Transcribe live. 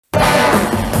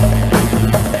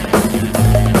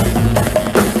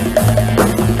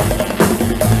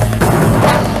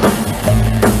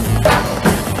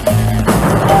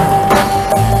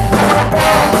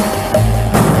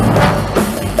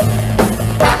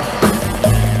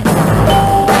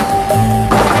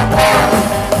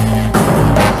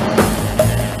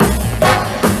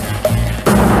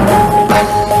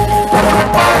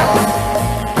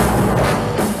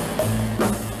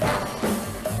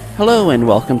Hello and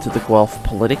welcome to the Guelph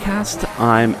Politicast.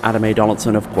 I'm Adam A.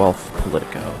 Donaldson of Guelph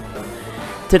Politico.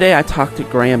 Today I talked to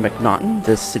Graham McNaughton,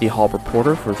 the City Hall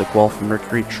reporter for the Guelph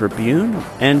Mercury Tribune,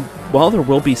 and while there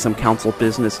will be some council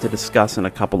business to discuss in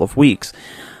a couple of weeks,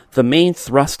 the main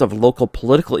thrust of local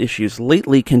political issues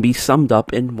lately can be summed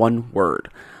up in one word: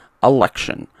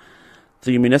 election.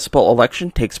 The municipal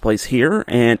election takes place here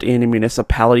and in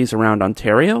municipalities around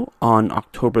Ontario on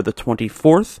October the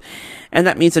 24th, and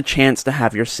that means a chance to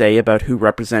have your say about who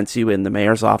represents you in the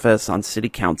mayor's office, on city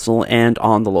council, and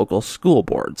on the local school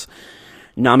boards.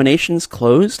 Nominations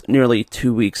closed nearly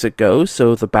 2 weeks ago,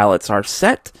 so the ballots are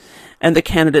set, and the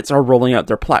candidates are rolling out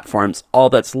their platforms.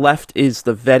 All that's left is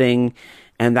the vetting,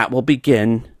 and that will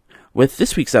begin with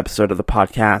this week's episode of the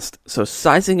podcast. So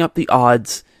sizing up the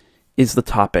odds is the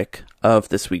topic of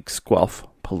this week's Guelph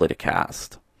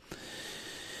Politicast.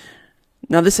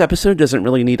 Now, this episode doesn't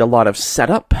really need a lot of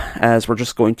setup, as we're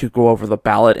just going to go over the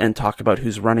ballot and talk about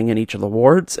who's running in each of the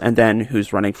wards, and then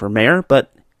who's running for mayor,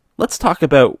 but let's talk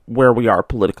about where we are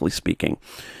politically speaking.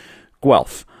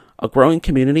 Guelph, a growing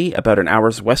community about an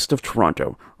hour's west of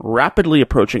Toronto, rapidly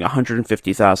approaching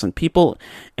 150,000 people,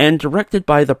 and directed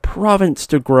by the province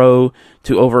to grow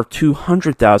to over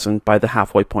 200,000 by the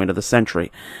halfway point of the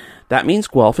century. That means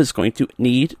Guelph is going to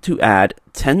need to add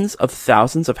tens of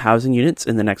thousands of housing units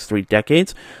in the next 3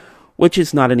 decades, which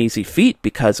is not an easy feat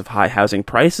because of high housing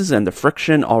prices and the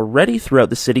friction already throughout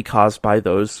the city caused by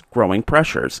those growing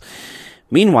pressures.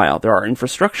 Meanwhile, there are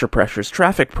infrastructure pressures,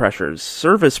 traffic pressures,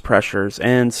 service pressures,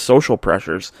 and social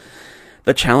pressures.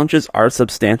 The challenges are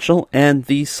substantial, and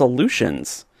the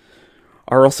solutions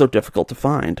are also difficult to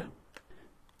find.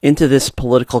 Into this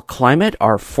political climate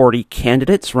are 40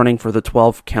 candidates running for the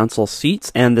 12 council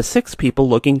seats and the 6 people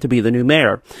looking to be the new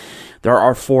mayor. There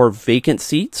are 4 vacant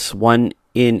seats, one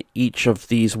in each of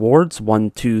these wards, 1,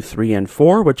 2, 3, and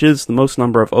 4, which is the most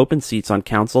number of open seats on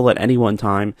council at any one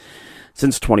time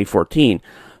since 2014.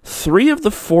 3 of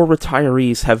the 4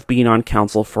 retirees have been on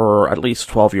council for at least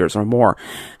 12 years or more.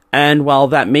 And while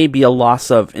that may be a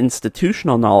loss of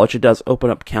institutional knowledge, it does open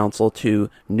up council to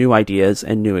new ideas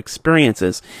and new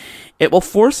experiences. It will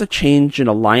force a change in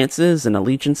alliances and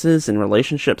allegiances and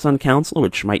relationships on council,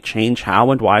 which might change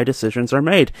how and why decisions are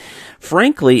made.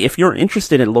 Frankly, if you're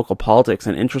interested in local politics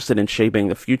and interested in shaping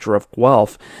the future of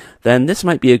Guelph, then this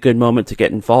might be a good moment to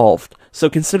get involved. So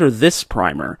consider this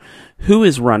primer. Who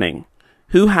is running?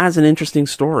 Who has an interesting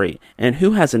story? And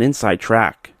who has an inside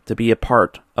track to be a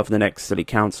part of the next city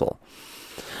council?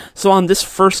 So on this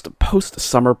first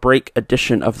post-summer break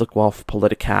edition of the Guelph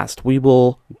Politicast, we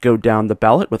will go down the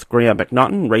ballot with Graham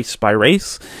McNaughton, race by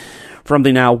race, from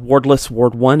the now wardless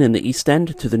Ward 1 in the East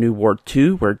End to the new Ward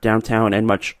 2, where downtown and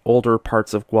much older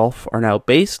parts of Guelph are now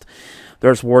based.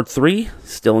 There's Ward 3,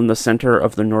 still in the center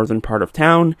of the northern part of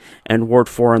town, and Ward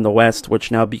 4 in the west,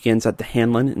 which now begins at the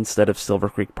Hanlon instead of Silver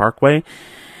Creek Parkway.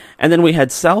 And then we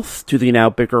head south to the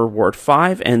now bigger Ward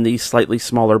 5 and the slightly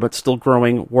smaller but still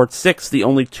growing Ward 6, the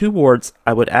only 2 wards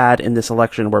I would add in this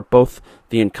election where both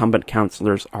the incumbent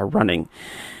councillors are running.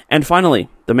 And finally,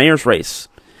 the mayor's race.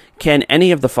 Can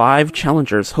any of the 5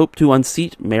 challengers hope to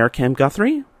unseat Mayor Cam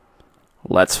Guthrie?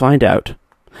 Let's find out.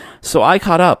 So I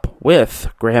caught up with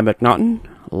Graham McNaughton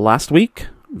last week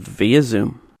via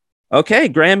Zoom. Okay,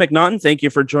 Graham McNaughton, thank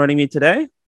you for joining me today.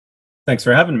 Thanks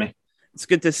for having me. It's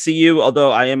good to see you,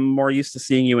 although I am more used to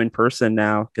seeing you in person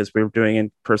now because we're doing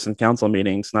in-person council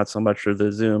meetings, not so much through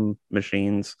the Zoom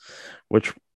machines,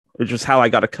 which is how I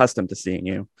got accustomed to seeing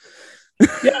you.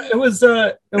 Yeah, it was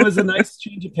a nice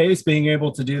change of pace being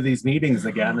able to do these meetings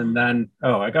again. And then,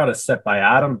 I got to sit by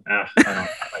Adam. I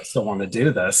still want to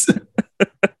do this.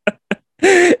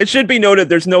 It should be noted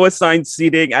there's no assigned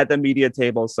seating at the media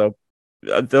table, so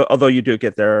although you do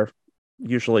get there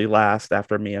usually last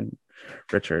after me and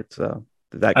Richard, so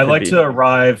that I like to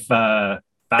arrive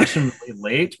fashionably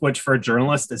late, which for a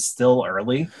journalist is still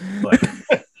early. But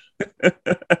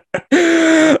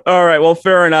all right, well,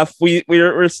 fair enough.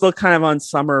 We're still kind of on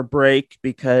summer break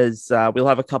because we'll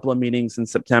have a couple of meetings in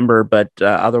September, but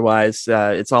otherwise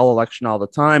it's all election all the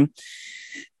time.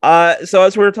 So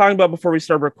as we were talking about before we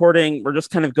start recording, we're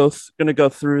just kind of going to go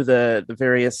through the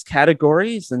various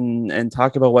categories and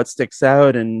talk about what sticks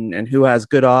out and who has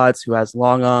good odds, who has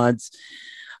long odds.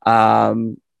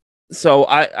 So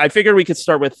I figured we could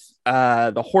start with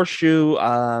the horseshoe,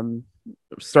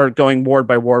 start going ward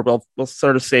by ward. We'll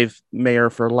sort of save mayor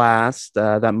for last.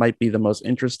 That might be the most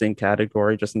interesting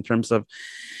category just in terms of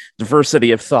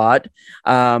diversity of thought.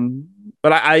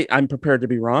 But I'm prepared to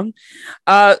be wrong.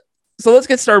 So let's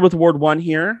get started with Ward 1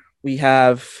 here. We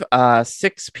have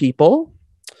 6 people.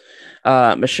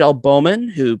 Michelle Bowman,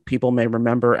 who people may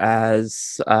remember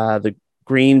as the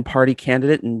Green Party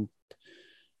candidate in,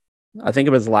 I think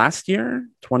it was last year,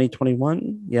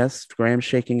 2021. Yes, Graham's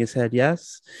shaking his head.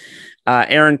 Yes.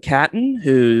 Aaron Catton,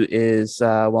 who is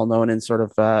well known in sort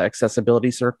of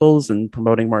accessibility circles and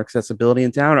promoting more accessibility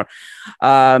in town.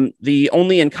 The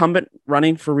only incumbent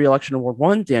running for re-election in Ward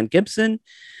 1, Dan Gibson.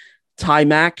 Ty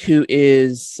Mack, who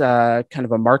is kind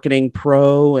of a marketing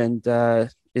pro and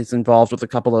is involved with a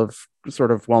couple of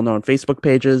sort of well-known Facebook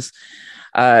pages.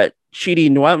 Chidi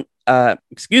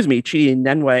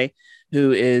Nenwe,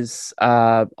 who is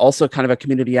also kind of a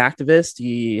community activist.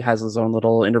 He has his own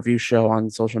little interview show on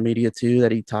social media too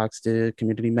that he talks to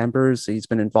community members. He's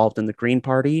been involved in the Green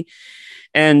Party.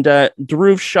 And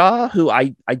Dhruv Shah, who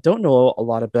I don't know a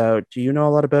lot about. Do you know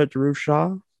a lot about Dhruv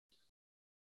Shah?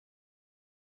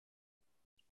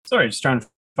 Sorry, just trying to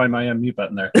find my mute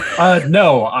button there.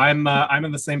 No, I'm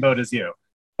in the same boat as you.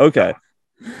 Okay.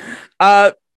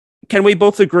 Can we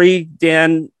both agree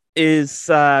Dan is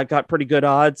got pretty good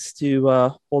odds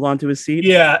to hold on to his seat?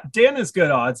 Yeah, Dan is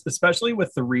good odds, especially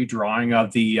with the redrawing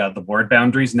of the ward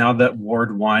boundaries. Now that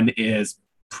Ward 1 is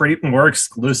pretty more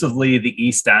exclusively the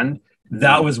East End,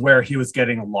 that was where he was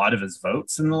getting a lot of his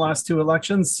votes in the last two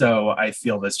elections. So I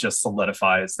feel this just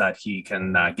solidifies that he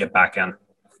can get back in.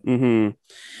 Mm-hmm.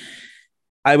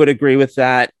 I would agree with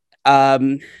that.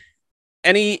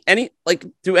 Any like,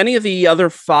 do any of the other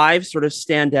five sort of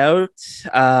stand out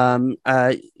to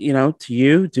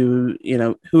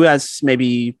you? Who has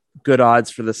maybe good odds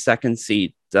for the second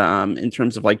seat in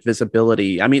terms of like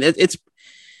visibility? I mean, it's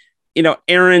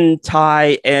Aaron,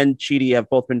 Ty, and Chidi have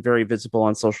both been very visible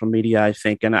on social media, I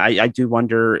think, and I do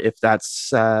wonder if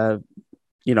that's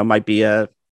might be a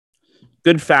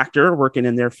good factor working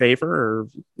in their favor, or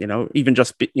even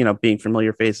just being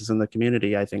familiar faces in the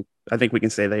community. I think we can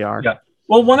say they are. Yeah.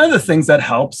 Well, one of the things that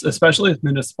helps, especially with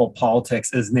municipal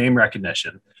politics, is name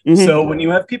recognition. Mm-hmm. So when you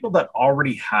have people that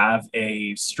already have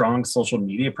a strong social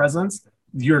media presence,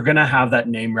 you're going to have that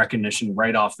name recognition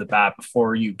right off the bat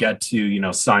before you get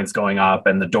to, signs going up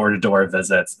and the door-to-door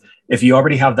visits. If you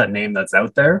already have that name that's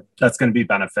out there, that's going to be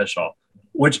beneficial,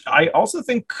 which I also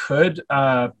think could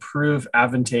prove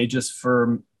advantageous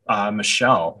for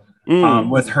Michelle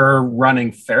with her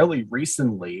running fairly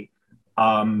recently.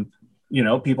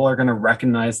 People are going to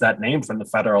recognize that name from the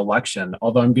federal election,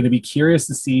 although I'm going to be curious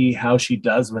to see how she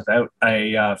does without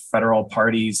a federal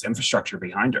party's infrastructure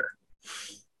behind her.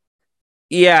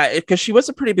 Yeah, because she was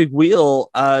a pretty big wheel.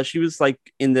 She was like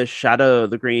in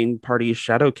the Green Party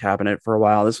shadow cabinet for a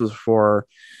while. This was before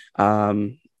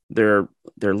their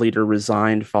leader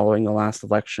resigned following the last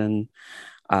election.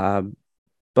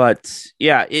 But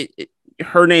yeah,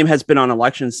 her name has been on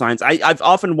election signs. I've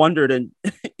often wondered, and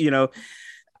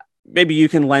maybe you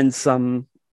can lend some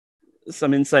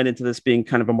insight into this being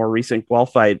kind of a more recent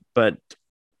Guelph fight, but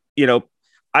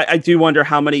I do wonder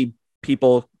how many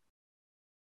votes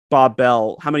Bob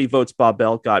Bell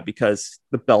got because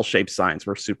the bell-shaped signs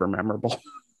were super memorable.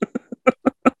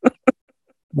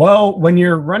 Well, when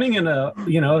you're running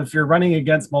if you're running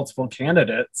against multiple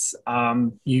candidates,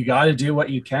 you got to do what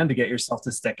you can to get yourself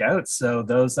to stick out. So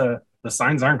those the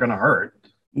signs aren't going to hurt.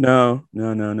 No.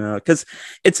 Because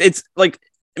it's like,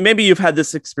 maybe you've had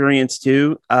this experience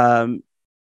too. I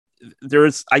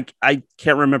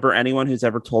can't remember anyone who's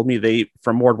ever told me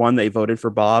from Ward 1 they voted for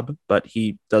Bob, but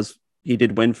he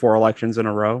did win 4 elections in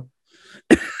a row.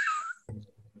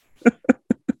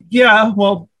 Yeah,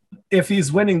 well, if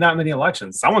he's winning that many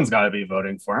elections, someone's got to be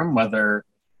voting for him, whether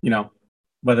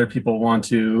people want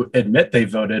to admit they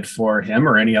voted for him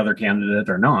or any other candidate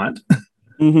or not.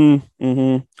 Mm-hmm.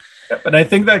 Mm-hmm. Yeah, but I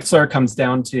think that sort of comes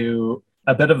down to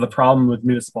a bit of the problem with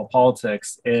municipal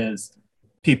politics is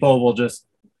people will just,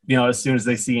 as soon as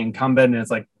they see incumbent, and it's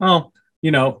like, well,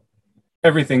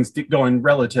 everything's going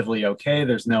relatively okay.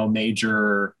 There's no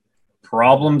major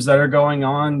problems that are going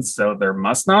on, so there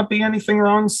must not be anything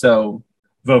wrong. So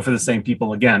vote for the same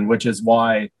people again, which is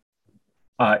why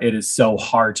it is so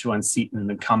hard to unseat an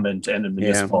incumbent in a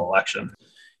municipal election.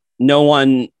 No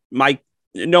one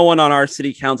on our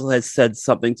city council has said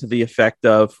something to the effect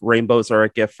of rainbows are a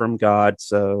gift from God,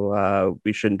 so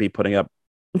we shouldn't be putting up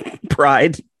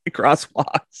pride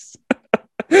crosswalks.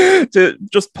 To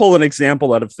just pull an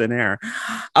example out of thin air.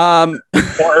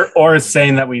 Or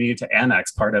saying that we need to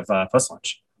annex part of Puss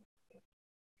Lunch.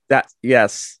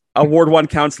 Yes. A Ward 1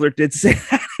 councillor did say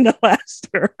that in the last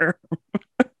term.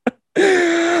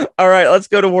 All right, let's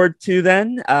go to Ward 2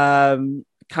 then.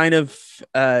 Kind of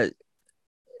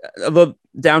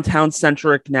downtown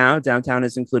centric now. Downtown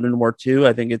is included in Ward 2.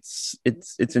 I think it's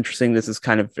interesting. This is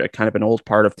kind of an old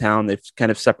part of town. They've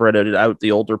kind of separated out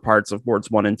the older parts of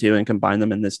Wards 1 and 2 and combined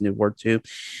them in this new Ward 2.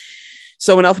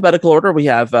 So in alphabetical order, we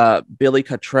have Billy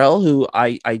Cottrell, who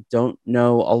I don't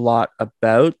know a lot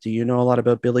about. Do you know a lot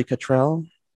about Billy Cottrell?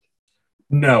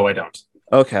 No, I don't.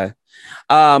 Okay.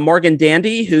 Morgan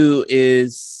Dandy, who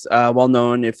is well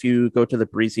known if you go to the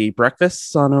Breezy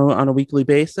Breakfasts on a weekly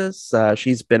basis.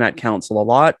 She's been at council a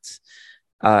lot,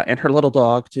 and her little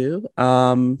dog too.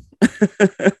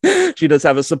 She does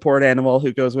have a support animal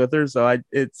who goes with her, so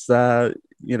it's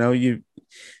you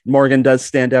Morgan does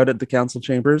stand out at the council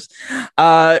chambers.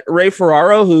 Ray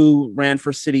Ferraro, who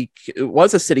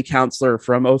was a city councilor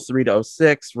from '03 to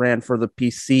 '06, ran for the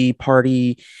PC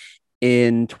party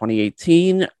in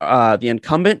 2018. The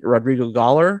incumbent, Rodrigo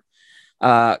Galler.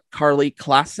 Carly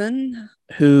Klassen,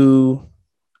 who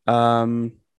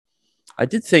I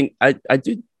did think I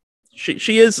did.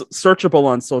 She is searchable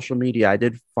on social media. I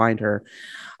did find her.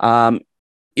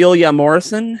 Ilya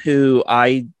Morrison, who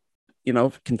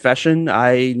confession,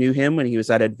 I knew him when he was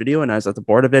at Ed Video and I was at the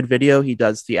board of Ed Video. He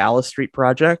does the Alice Street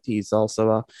Project. He's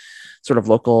also a sort of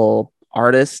local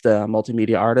artist, a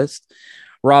multimedia artist.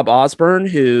 Rob Osborne,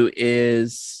 who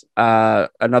is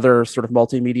another sort of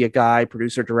multimedia guy,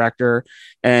 producer, director,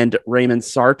 and Raymond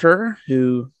Sarter,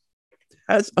 who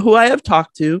I have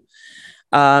talked to.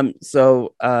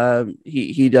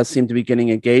 He does seem to be getting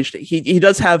engaged. He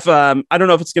does have I don't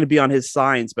know if it's going to be on his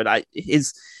signs, but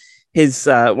his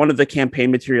one of the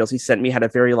campaign materials he sent me had a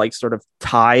very like sort of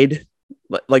Tide,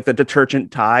 like the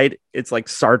detergent Tide. It's like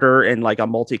Sarter in like a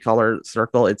multicolor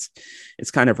circle. It's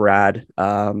kind of rad.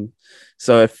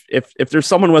 So if there's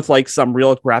someone with like some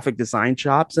real graphic design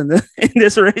chops in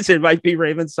this race, it might be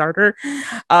Raymond Sarter.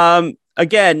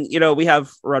 Again, we have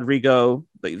Rodrigo,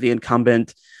 the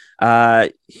incumbent.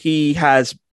 He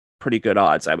has pretty good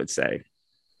odds, I would say.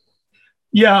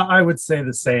 Yeah, I would say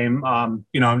the same. I'm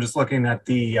just looking at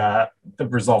the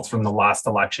results from the last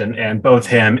election, and both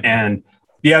him and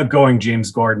the outgoing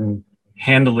James Gordon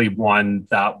handily won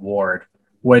that ward.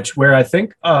 Where I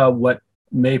think what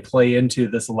may play into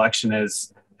this election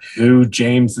is who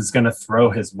James is going to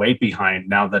throw his weight behind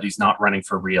now that he's not running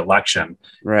for re-election.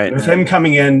 Right. With him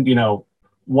coming in,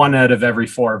 1 out of every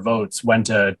 4 votes went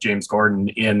to James Gordon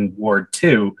in Ward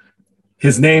 2.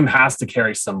 His name has to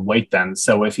carry some weight then.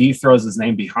 So if he throws his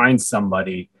name behind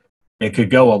somebody, it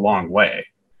could go a long way.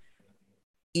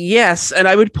 Yes, and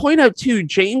I would point out too,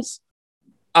 James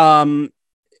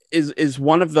is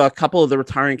one of the couple of the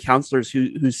retiring counselors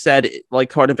who said, like,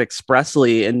 kind of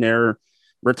expressly in their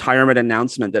retirement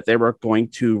announcement that they were going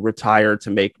to retire to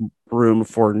make room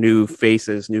for new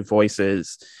faces, new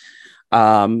voices.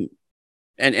 And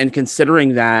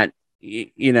considering that,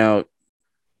 if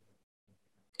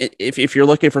you're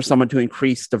looking for someone to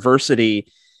increase diversity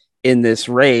in this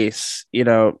race,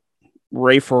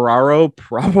 Ray Ferraro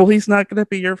probably is not going to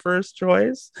be your first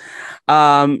choice.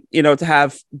 To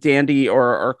have Dandy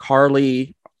or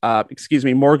Carly,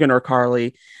 Morgan or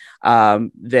Carly,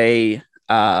 they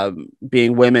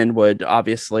being women would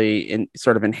obviously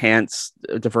sort of enhance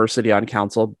diversity on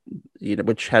council,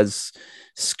 which has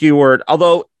skewered,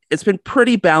 although it's been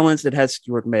pretty balanced, it has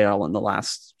skewered male in the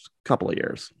last couple of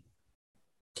years.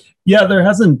 Yeah, there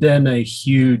hasn't been a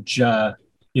huge,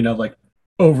 like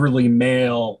overly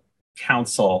male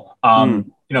council,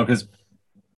 because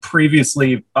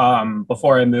previously,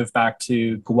 before I moved back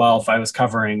to Guelph, I was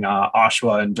covering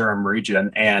Oshawa and Durham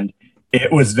region, and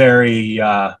it was very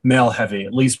male heavy,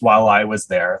 at least while I was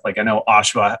there. Like, I know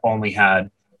Oshawa only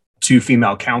had 2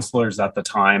 female counselors at the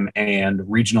time,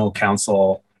 and regional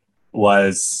council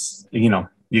was, you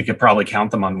could probably count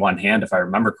them on one hand if I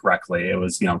remember correctly. It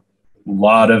was, a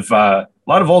lot of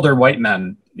older white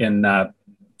men in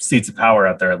seats of power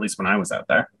out there, at least when I was out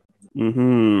there.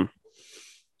 Mm-hmm.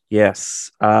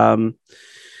 Yes. I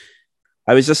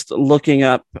was just looking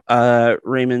up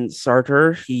Raymond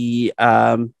Sarter. He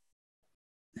is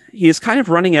kind of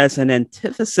running as an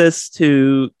antithesis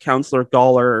to Councillor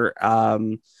Galler,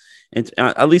 and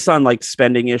at least on like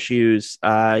spending issues.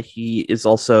 He is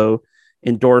also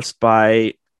endorsed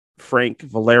by Frank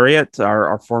Valeriot,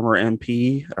 our former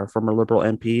MP, our former Liberal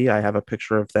MP. I have a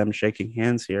picture of them shaking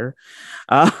hands here.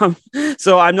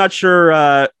 So I'm not sure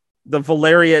the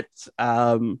Valeriot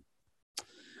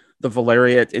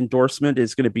endorsement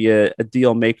is going to be a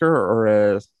deal maker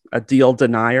or a deal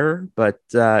denier, but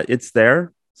it's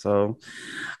there. So,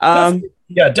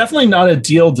 definitely not a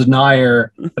deal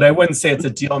denier, but I wouldn't say it's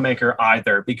a deal maker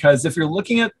either, because if you're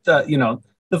looking at the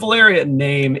Valeriot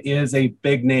name is a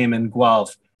big name in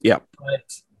Guelph. Yeah.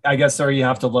 But I guess you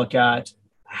have to look at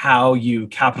how you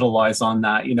capitalize on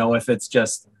that. If it's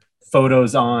just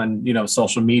photos on,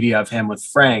 social media of him with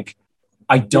Frank,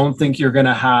 I don't think you're going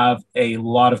to have a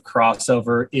lot of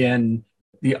crossover in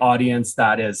the audience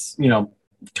that is,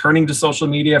 turning to social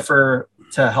media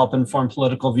to help inform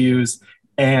political views,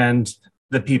 and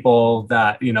the people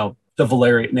that, the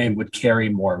Valerian name would carry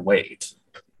more weight.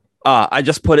 I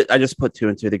just put two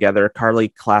and two together. Carly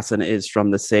Klassen is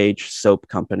from the Sage Soap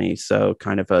Company, so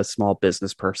kind of a small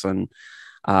business person.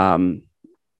 And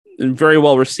very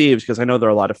well received, because I know there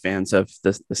are a lot of fans of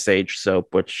the Sage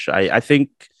soap, which I think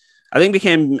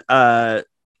became a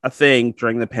thing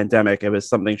during the pandemic. It was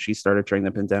something she started during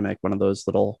the pandemic, one of those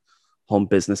little home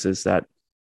businesses that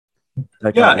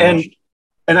got launched.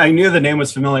 And I knew the name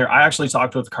was familiar. I actually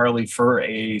talked with Carly for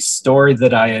a story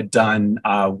that I had done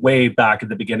way back at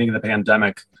the beginning of the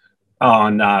pandemic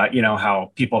on,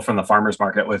 how people from the farmers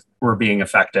market were being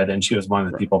affected. And she was one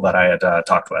of the people that I had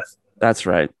talked with. That's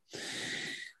right.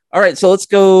 All right, so let's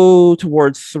go to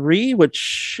Ward 3,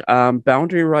 which,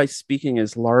 boundary-wise speaking,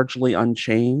 is largely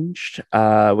unchanged.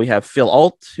 We have Phil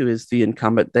Alt, who is the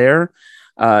incumbent there,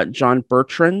 John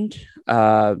Bertrand,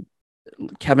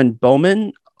 Kevin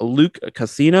Bowman, Luke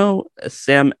Casino,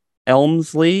 Sam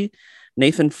Elmsley,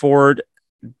 Nathan Ford,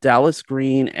 Dallas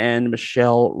Green, and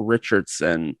Michelle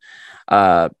Richardson.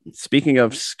 Speaking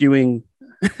of skewing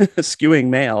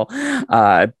male,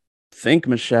 I think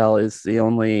Michelle is the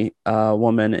only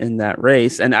woman in that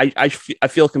race. And I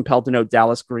feel compelled to note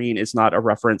Dallas Green is not a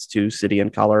reference to City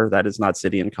and Color. That is not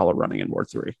City and Color running in Ward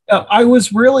 3. I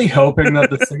was really hoping that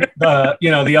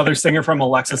the other singer from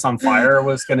Alexisonfire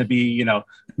was going to be,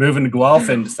 moving to Guelph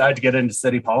and decide to get into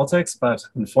city politics, but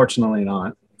unfortunately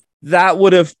not. That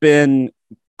would have been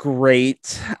great.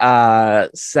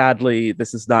 Sadly,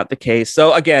 this is not the case.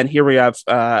 So again, here we have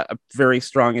a very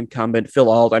strong incumbent, Phil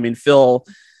Alt. I mean, Phil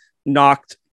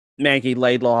knocked Maggie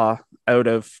Laidlaw out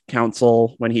of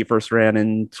council when he first ran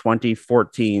in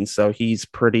 2014. So he's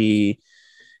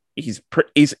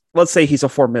let's say he's a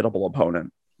formidable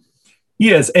opponent.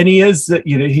 He is, and he is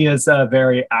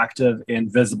very active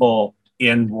and visible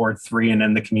in Ward 3 and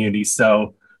in the community.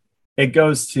 So it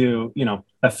goes to,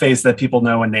 a face that people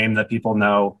know, a name that people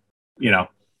know.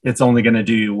 It's only going to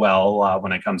do you well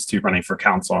when it comes to running for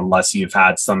council, unless you've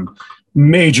had some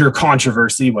major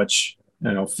controversy, which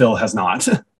Phil has not.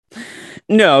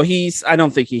 No, I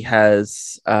don't think he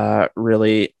has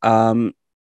really. I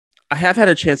have had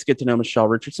a chance to get to know Michelle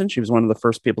Richardson. She was one of the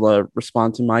first people to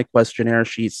respond to my questionnaire.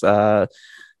 She's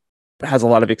has a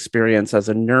lot of experience as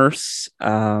a nurse,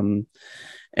 and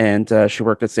she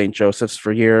worked at St. Joseph's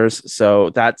for years.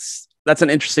 So that's an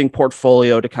interesting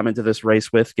portfolio to come into this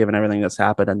race with, given everything that's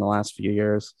happened in the last few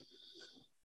years.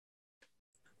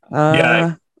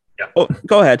 Yeah. Oh,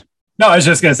 go ahead. No, I was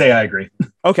just going to say I agree.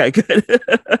 Okay, good.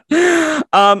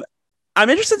 I'm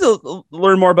interested to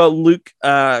learn more about Luke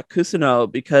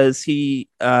Cousineau, because he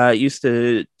used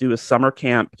to do a summer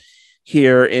camp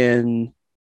here in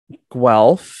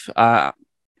Guelph.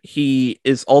 He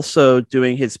is also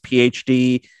doing his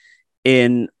PhD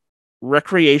in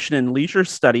recreation and leisure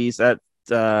studies at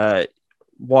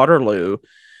Waterloo.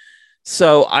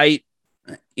 So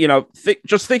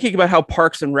just thinking about how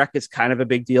Parks and Rec is kind of a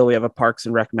big deal. We have a Parks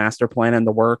and Rec master plan in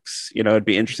the works. It'd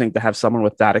be interesting to have someone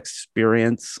with that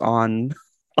experience on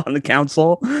the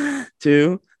council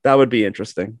too. That would be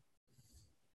interesting.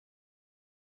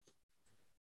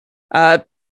 I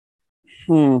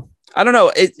don't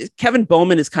know. Kevin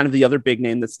Bowman is kind of the other big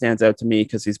name that stands out to me,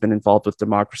 because he's been involved with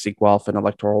Democracy Guelph and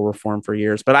electoral reform for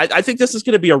years. But I think this is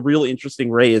going to be a really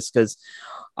interesting race, because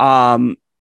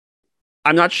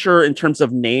I'm not sure in terms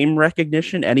of name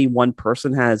recognition, any one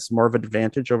person has more of an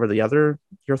advantage over the other.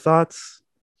 Your thoughts?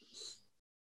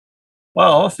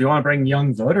 Well, if you want to bring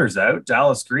young voters out,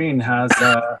 Dallas Green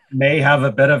may have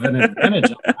a bit of an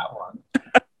advantage on that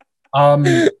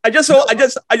one. I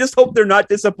just hope they're not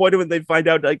disappointed when they find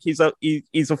out like he's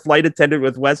a flight attendant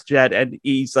with WestJet, and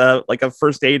he's like a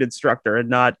first aid instructor, and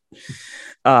not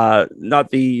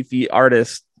the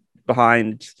artist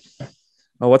behind.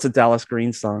 Oh, what's a Dallas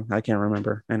Green song? I can't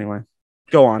remember. Anyway,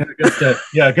 go on.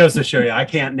 It goes to show you I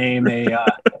can't name a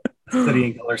City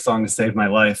and Color song to save my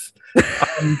life.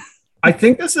 I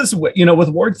think this is, with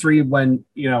Ward 3, when,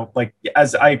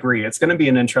 as I agree, it's going to be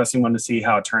an interesting one to see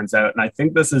how it turns out. And I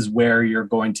think this is where you're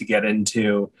going to get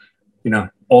into,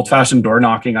 old fashioned door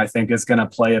knocking, I think is going to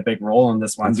play a big role in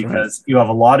this one. That's because you have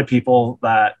a lot of people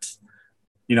that,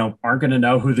 aren't going to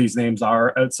know who these names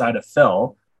are outside of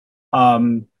Phil.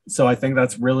 So I think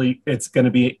it's going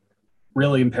to be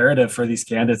really imperative for these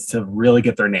candidates to really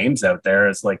get their names out there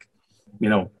as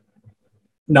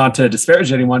not to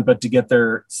disparage anyone, but to get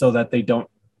so that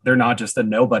they're not just a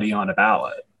nobody on a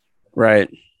ballot. Right.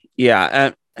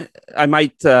 Yeah. I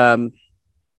might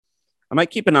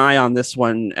keep an eye on this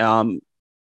one.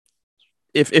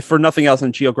 If for nothing else,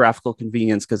 in geographical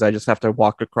convenience, because I just have to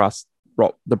walk across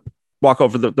the walk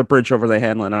over the bridge over the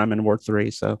Hanlon, and I'm in Ward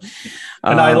 3. So,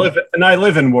 And I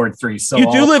live in Ward 3, so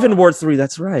you do live in Ward 3.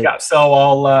 That's right. yeah. So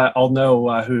I'll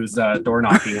know who's door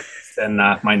knocking in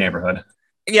my neighborhood.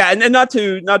 Yeah, and not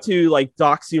to like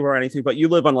dox you or anything, but you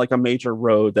live on like a major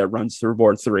road that runs through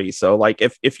Ward 3. So like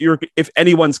if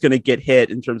anyone's gonna get hit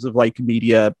in terms of like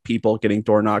media people getting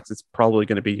door knocks, it's probably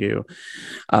gonna be you.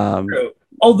 True.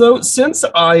 Although since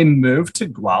I moved to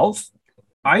Guelph,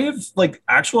 I have like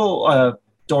actual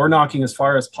door knocking as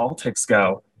far as politics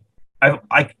go.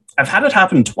 I've had it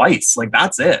happen twice. Like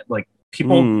that's it. Like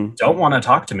people don't want to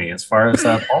talk to me as far as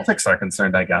politics are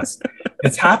concerned. I guess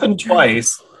it's happened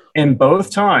twice, and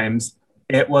both times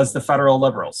it was the federal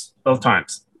Liberals. Both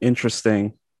times.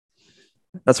 Interesting.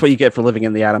 That's what you get for living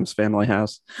in the Addams family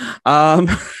house. All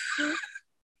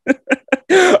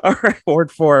right,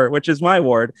 Ward 4, which is my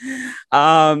ward.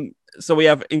 So we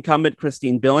have incumbent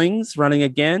Christine Billings running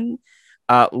again.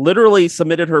 Literally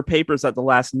submitted her papers at the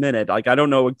last minute. Like, I don't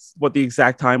know what the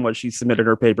exact time was she submitted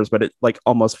her papers, but it like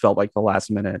almost felt like the last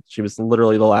minute. She was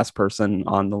literally the last person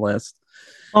on the list.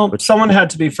 Well, someone had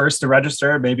to be first to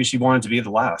register. Maybe she wanted to be the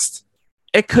last.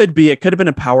 It could be. It could have been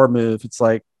a power move. It's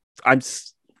like I'm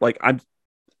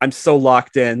so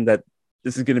locked in that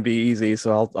this is going to be easy.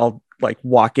 So I'll like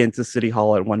walk into City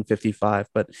Hall at 1:55.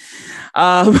 But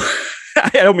I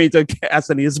don't mean to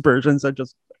cast any aspersions. I'm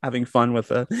just having fun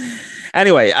with it.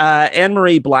 Anyway,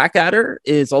 Anne-Marie Blackadder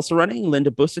is also running.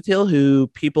 Linda Busuttil, who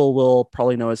people will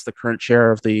probably know as the current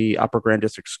chair of the Upper Grand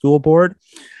District School Board.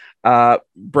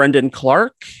 Brendan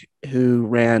Clark, who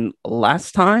ran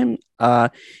last time.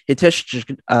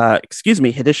 Hitesh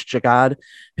Jagad,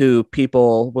 who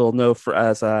people will know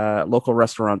as a local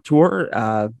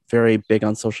restaurateur, very big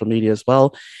on social media as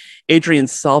well. Adrian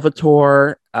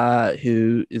Salvatore,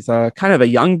 who is a kind of a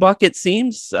young buck, it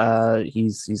seems.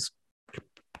 He's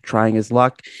trying his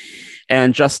luck.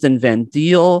 And Justin Van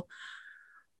Deel.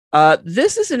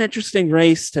 This is an interesting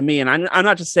race to me, and I'm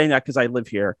not just saying that because I live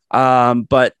here.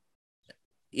 But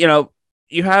you know,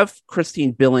 you have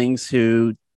Christine Billings,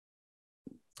 who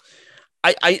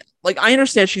I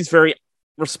understand she's very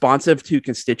responsive to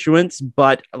constituents,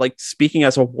 but like speaking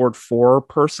as a Ward 4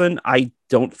 person, I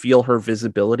don't feel her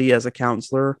visibility as a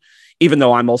counselor, even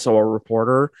though I'm also a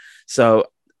reporter. So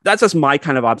that's just my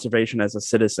kind of observation as a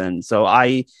citizen. So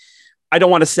I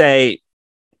don't want to say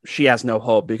she has no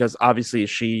hope, because obviously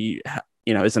she,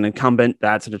 is an incumbent.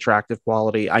 That's an attractive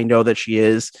quality. I know that she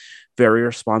is very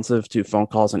responsive to phone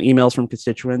calls and emails from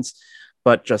constituents,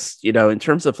 but just, in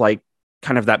terms of like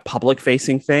kind of that public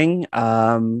facing thing,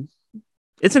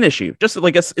 it's an issue. Just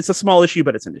like it's a small issue,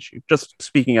 but it's an issue. Just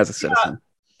speaking as a citizen. Yeah,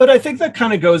 but I think that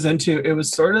kind of goes into,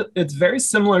 it's very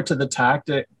similar to the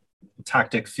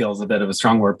tactic feels a bit of a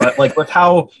strong word, but like with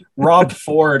how Rob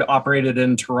Ford operated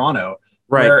in Toronto,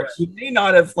 right? Where he may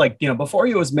not have before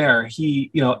he was mayor, he,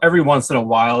 every once in a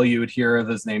while you would hear of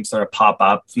his name sort of pop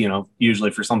up, usually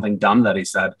for something dumb that he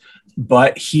said,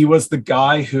 but he was the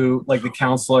guy who, like the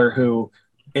counselor who,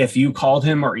 if you called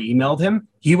him or emailed him,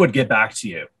 he would get back to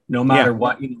you no matter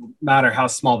what, no matter how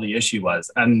small the issue was.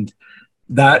 And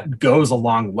that goes a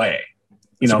long way,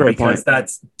 because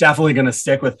that's definitely going to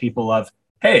stick with people of,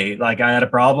 hey, like I had a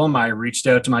problem. I reached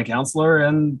out to my counselor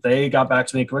and they got back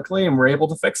to me quickly and were able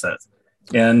to fix it.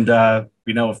 And,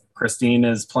 if Christine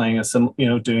is playing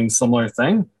doing similar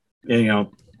thing,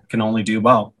 can only do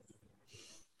well.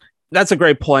 That's a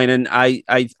great point. And I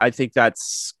think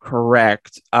that's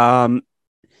correct. I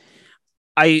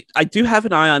do have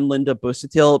an eye on Linda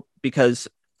Busuttil because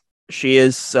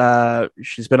she's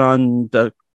been on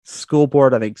the school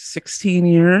board, I think 16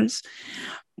 years.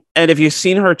 And if you've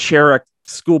seen her chair a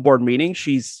school board meeting,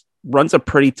 she's runs a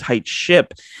pretty tight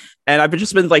ship. And I've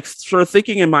just been like sort of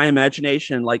thinking in my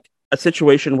imagination, like a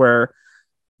situation where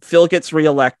Phil gets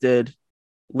reelected,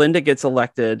 Linda gets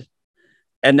elected,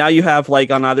 and now you have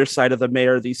like on either side of the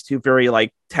mayor, these two very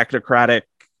like technocratic,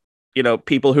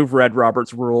 people who've read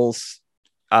Robert's rules,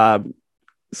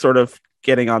 sort of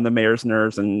getting on the mayor's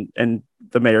nerves, and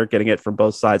the mayor getting it from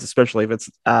both sides, especially if it's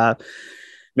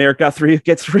Mayor Guthrie who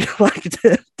gets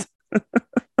reelected.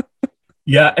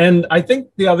 Yeah, and I think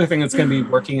the other thing that's going to be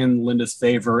working in Linda's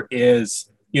favor is,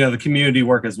 the community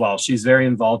work as well. She's very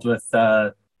involved with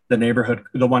the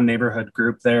one neighborhood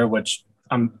group there, which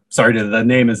I'm sorry, the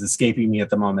name is escaping me at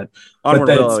the moment. But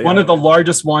it's one of the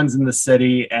largest ones in the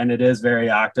city, and it is very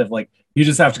active. Like, you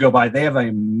just have to go by. They have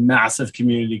a massive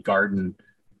community garden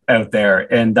out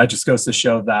there, and that just goes to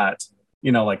show that,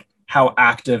 like how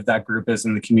active that group is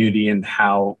in the community and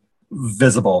how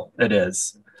visible it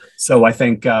is. So I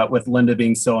think with Linda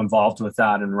being so involved with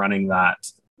that and running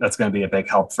that, that's going to be a big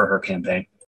help for her campaign.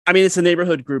 I mean, it's a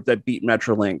neighborhood group that beat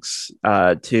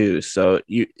Metrolinx too, so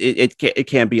it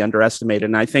can't be underestimated.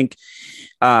 And I think,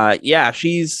 yeah,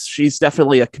 she's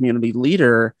definitely a community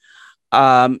leader.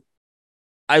 Um,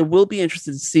 I will be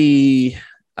interested to see.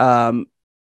 Um,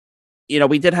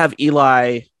 we did have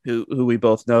Eli, who we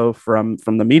both know from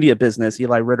the media business,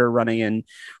 Eli Ritter running in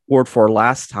Ward 4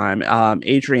 last time.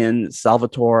 Adrian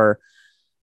Salvatore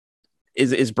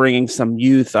is bringing some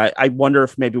youth. I wonder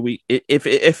if maybe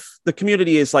if the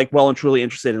community is like well and truly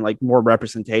interested in like more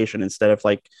representation instead of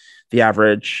like the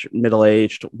average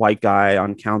middle-aged white guy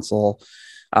on council.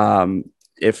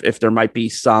 If there might be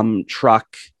some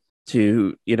truck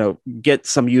to get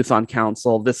some youth on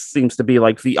council, this seems to be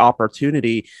like the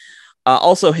opportunity.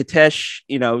 Also,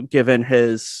 Hitesh, given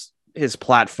his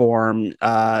platform,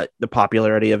 the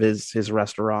popularity of his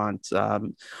restaurant,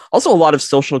 also a lot of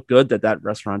social good that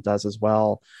restaurant does as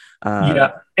well.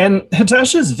 Yeah, and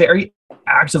Hitesh is very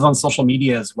active on social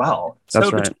media as well. That's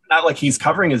So right. not like he's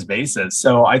covering his bases.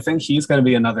 So I think he's going to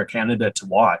be another candidate to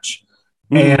watch.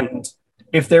 Mm-hmm. And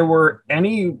if there were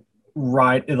any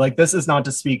right, like this is not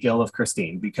to speak ill of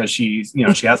Christine because she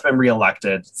has been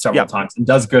reelected several Yep. times and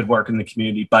does good work in the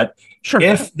community. But Sure.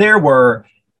 if there were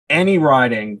any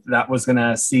riding that was going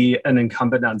to see an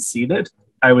incumbent unseated,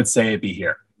 I would say it'd be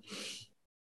here.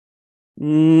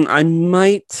 I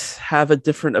might have a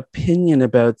different opinion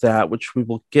about that, which we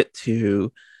will get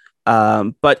to.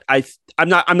 But I'm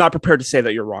not prepared to say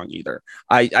that you're wrong either.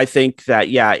 I think that,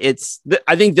 yeah,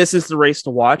 I think this is the race to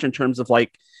watch in terms of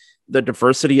like the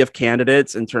diversity of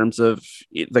candidates, in terms of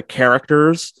the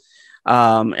characters,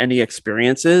 and the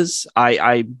experiences.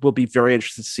 I will be very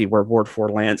interested to see where Ward 4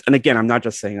 lands. And again, I'm not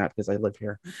just saying that because I live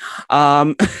here.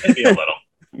 Maybe a little.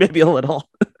 Maybe a little.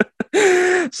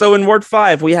 So in Ward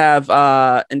 5, we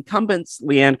have incumbents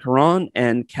Leanne Caron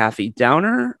and Kathy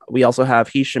Downer. We also have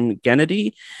Hisham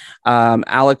Kennedy,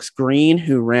 Alex Green,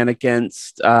 who ran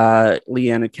against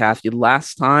Leanne and Kathy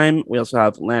last time. We also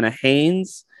have Lana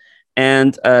Haynes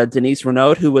and Denise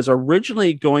Renaud, who was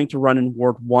originally going to run in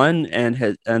Ward 1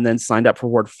 and then signed up for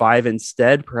Ward 5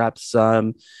 instead, perhaps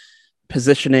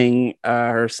positioning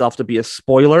herself to be a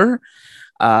spoiler.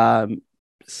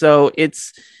 So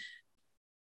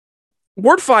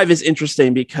Ward 5 is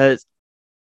interesting because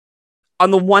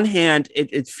on the one hand,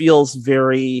 it feels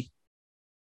very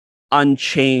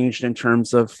unchanged in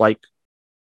terms of like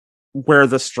where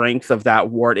the strength of that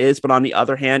ward is. But on the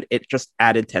other hand, it just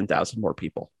added 10,000 more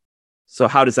people. So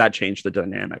how does that change the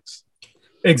dynamics?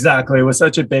 Exactly. With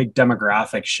such a big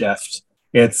demographic shift,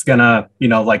 it's gonna,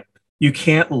 like you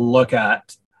can't look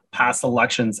at past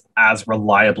elections as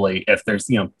reliably if there's,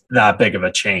 that big of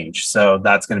a change. So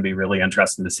that's going to be really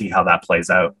interesting to see how that plays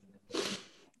out.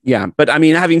 Yeah. But I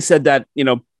mean, having said that,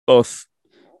 both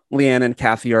Leanne and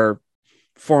Kathy are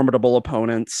formidable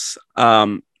opponents.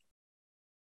 The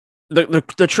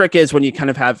trick is when you kind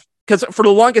of have, because for the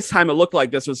longest time it looked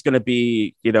like this was going to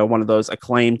be one of those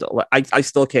acclaimed. I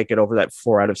still can't get over that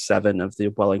 4 out of 7 of the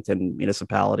Wellington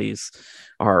municipalities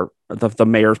are the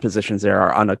mayor's positions there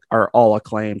are all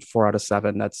acclaimed. 4 out of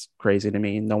 7. That's crazy to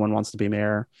me. No one wants to be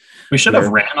mayor. We should have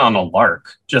ran on a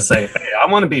lark. Just say, hey, I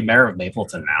want to be mayor of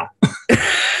Mapleton now.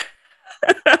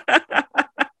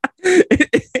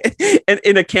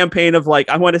 in a campaign of like,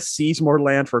 I want to seize more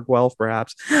land for Guelph,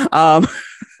 perhaps. I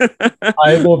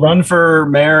will run for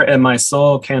mayor, and my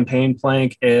sole campaign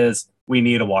plank is we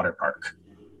need a water park.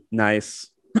 Nice.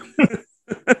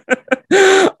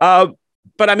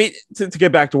 But I mean, to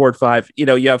get back to Ward 5,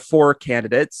 you have 4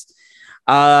 candidates.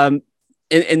 In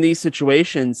these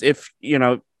situations, if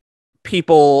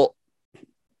people,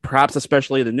 perhaps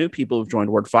especially the new people who've joined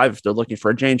Ward 5, if they're looking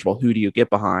for a change, well, who do you get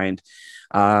behind?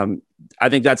 I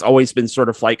think that's always been sort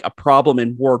of like a problem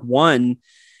in Ward 1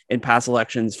 in past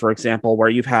elections, for example, where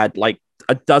you've had like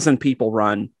a dozen people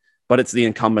run, but it's the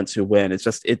incumbents who win. It's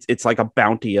just it's like a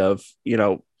bounty of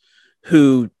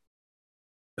who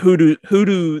do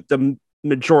the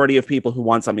majority of people who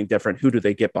want something different, who do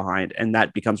they get behind? And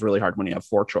that becomes really hard when you have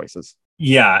 4 choices.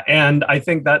 Yeah, and I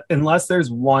think that unless there's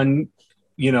one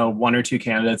or 2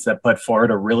 candidates that put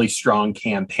forward a really strong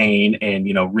campaign and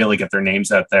really get their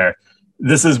names out there,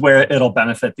 this is where it'll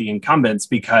benefit the incumbents,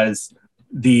 because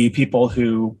the people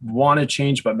who want to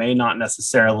change but may not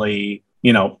necessarily,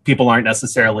 people aren't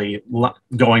necessarily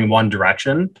going one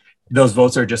direction, those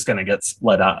votes are just going to get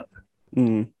split up.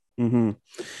 Mm-hmm.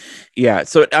 Yeah,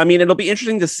 so I mean, it'll be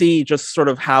interesting to see just sort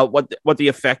of what the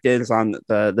effect is on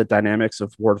the dynamics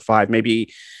of Ward 5.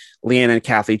 Maybe Leanne and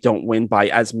Kathy don't win by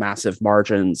as massive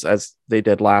margins as they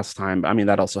did last time. I mean,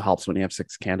 that also helps when you have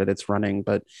 6 candidates running,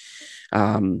 but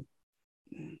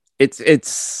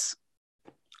it's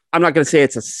I'm not going to say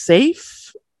it's a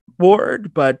safe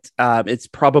ward, but it's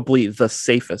probably the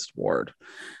safest ward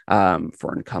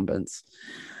for incumbents.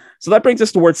 So that brings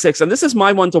us to Ward 6. And this is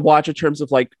my one to watch in terms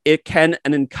of like, it can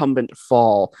an incumbent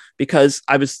fall? Because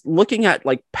I was looking at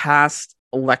like past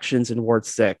elections in Ward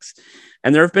 6,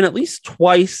 and there have been at least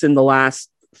twice in the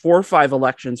last 4 or 5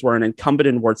 elections where an incumbent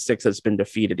in Ward 6 has been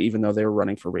defeated, even though they were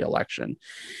running for re-election.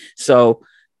 So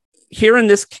here in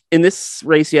this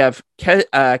race, you have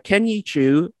Ken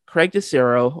Yi-Chu, Craig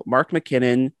DeCiro, Mark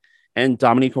McKinnon, and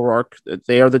Dominique O'Rourke.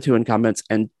 They are the 2 incumbents,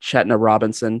 and Chetna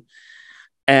Robinson.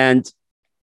 And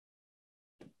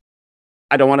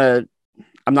I'm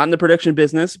not in the prediction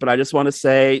business, but I just want to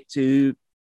say to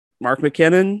Mark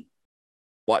McKinnon,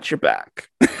 watch your back.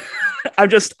 I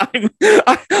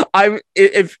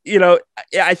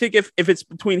think if it's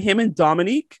between him and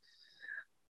Dominique,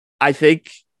 I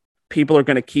think people are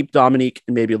going to keep Dominique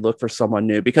and maybe look for someone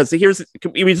new, because we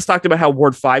just talked about how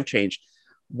Ward 5 changed.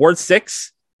 Ward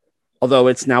 6, although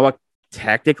it's now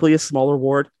technically a smaller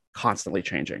ward, constantly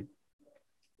changing.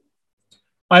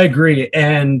 I agree.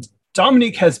 And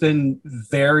Dominique has been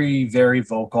very, very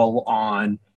vocal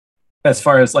on, as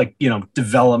far as like,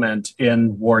 development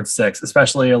in Ward 6,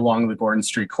 especially along the Gordon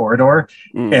Street corridor.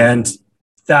 And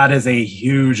that is a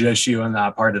huge issue in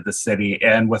that part of the city.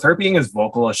 And with her being as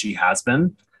vocal as she has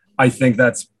been, I think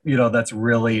that's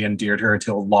really endeared her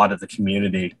to a lot of the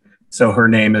community. So her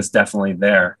name is definitely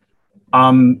there.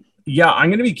 I'm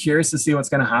going to be curious to see what's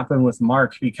going to happen with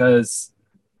Mark, because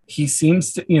he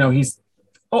seems to,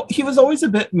 he was always a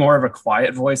bit more of a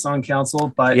quiet voice on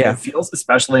council, but It feels,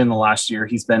 especially in the last year,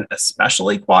 he's been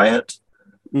especially quiet.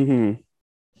 Mm-hmm.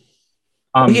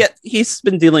 He's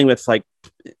been dealing with like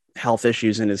health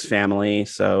issues in his family.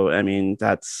 So,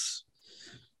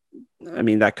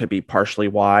 that could be partially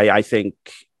why. I think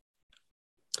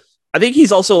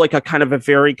he's also like a kind of a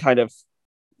very kind of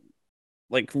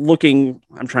like looking,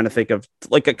 I'm trying to think of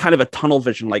like a kind of a tunnel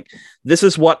vision, like this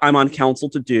is what I'm on council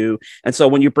to do. And so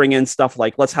when you bring in stuff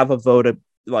like, let's have a vote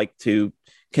to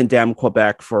condemn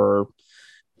Quebec for,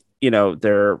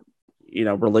 their,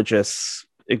 religious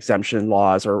exemption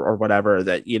laws or whatever,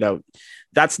 that,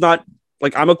 that's not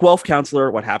like, I'm a Guelph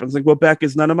councillor. What happens in Quebec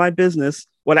is none of my business.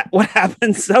 What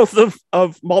happens south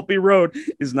of Maltby Road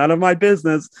is none of my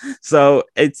business. So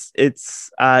I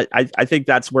think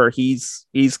that's where he's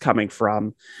coming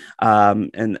from.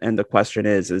 And the question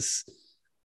is,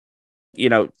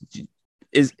 do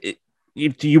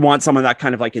you want someone that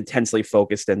kind of like intensely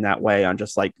focused in that way on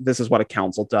just like, this is what a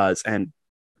council does, and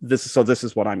this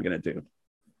is what I'm going to do.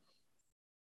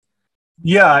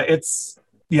 Yeah, it's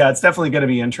definitely going to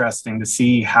be interesting to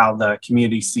see how the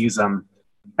community sees them.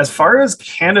 As far as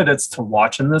candidates to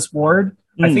watch in this ward,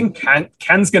 I think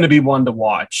Ken's going to be one to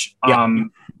watch. Yeah.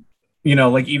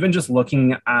 Like even just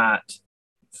looking at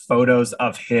photos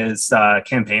of his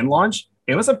campaign launch,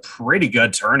 it was a pretty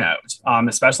good turnout,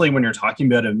 especially when you're talking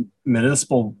about a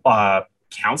municipal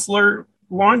councillor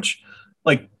launch.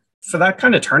 Like for that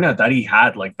kind of turnout that he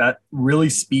had, like that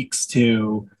really speaks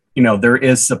to, there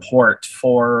is support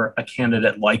for a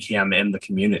candidate like him in the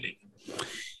community.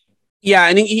 Yeah,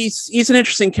 and he's an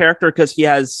interesting character because he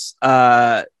has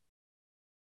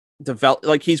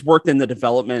he's worked in the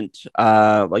development,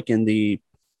 like in the,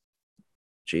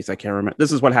 I can't remember.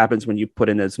 This is what happens when you put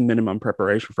in as minimum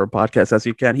preparation for a podcast as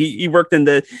you can. He worked in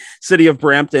the city of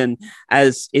Brampton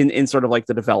as in sort of like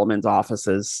the development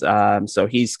offices. So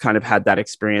he's kind of had that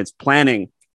experience. Planning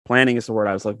is the word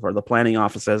I was looking for. The planning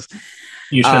offices.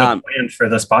 You should have planned for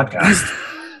this podcast.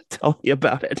 Tell me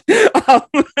about it.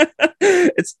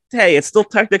 It's still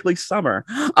technically summer.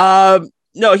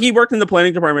 No, he worked in the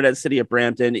planning department at the city of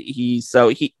Brampton. He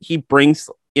brings,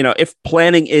 if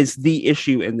planning is the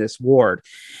issue in this ward,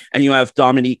 and you have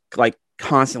Dominique like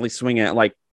constantly swinging it,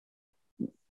 like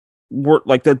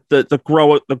the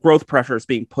growth pressure is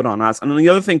being put on us. And then the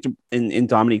other thing in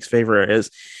Dominique's favor is,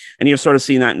 and you've sort of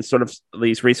seen that in sort of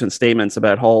these recent statements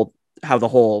about how the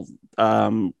whole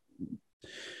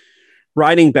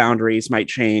riding boundaries might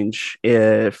change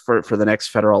for the next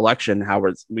federal election, how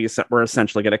we're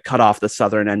essentially going to cut off the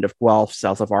southern end of Guelph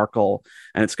south of Arkell,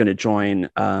 and it's going to join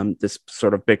this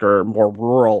sort of bigger, more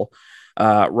rural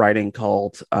riding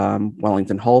called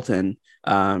Wellington Halton.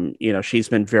 She's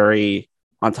been very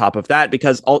on top of that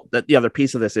because the other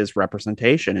piece of this is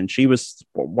representation, and she was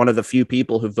one of the few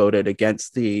people who voted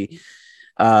against the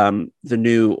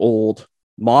new old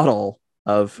model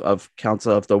of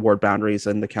council, of the ward boundaries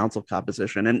and the council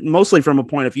composition, and mostly from a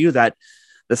point of view that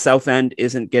the South End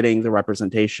isn't getting the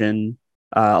representation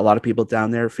a lot of people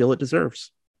down there feel it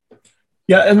deserves.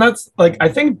 Yeah, and that's like, I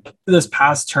think this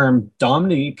past term,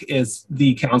 Dominique is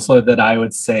the councillor that I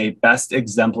would say best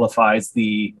exemplifies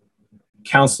the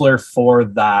counselor for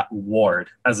that ward,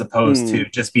 as opposed to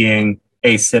just being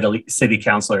a city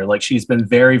councilor. Like, she's been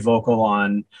very vocal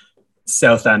on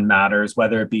South End matters,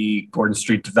 whether it be Gordon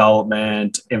Street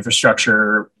development,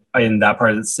 infrastructure in that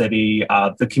part of the city,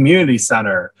 the community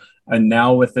center, and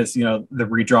now with this, the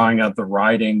redrawing of the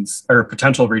ridings, or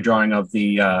potential redrawing of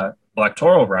the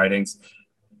electoral ridings.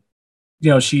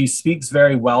 She speaks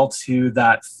very well to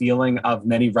that feeling of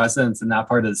many residents in that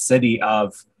part of the city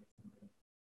of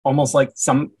almost like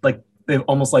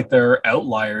they're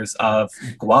outliers of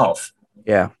Guelph.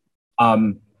 Yeah.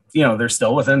 They're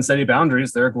still within city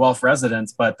boundaries. They're Guelph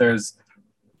residents, but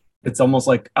it's almost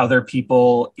like other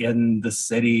people in the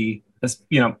city,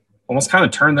 almost kind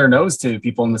of turn their nose to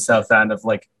people in the South End of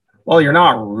like, well, you're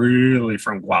not really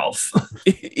from Guelph.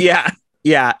 Yeah.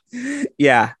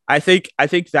 I think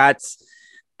that's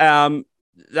a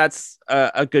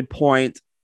good point.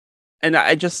 And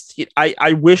I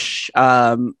wish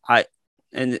sort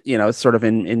of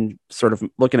in sort of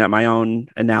looking at my own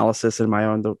analysis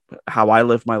and how I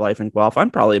live my life in Guelph,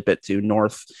 I'm probably a bit too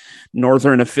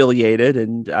northern affiliated,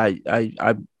 and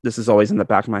I this is always in the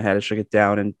back of my head. I should get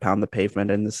down and pound the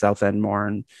pavement in the South End more,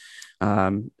 and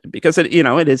because it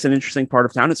is an interesting part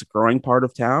of town. It's a growing part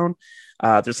of town.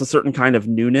 There's a certain kind of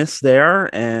newness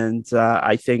there, and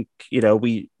I think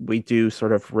we do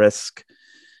sort of risk.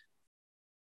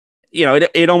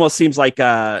 It almost seems like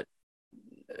a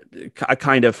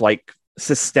kind of like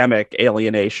systemic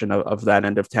alienation of that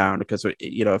end of town, because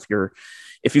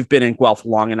if you've been in Guelph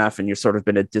long enough and you've sort of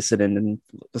been a dissident, and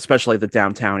especially the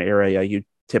downtown area, you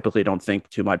typically don't think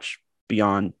too much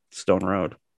beyond Stone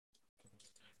Road.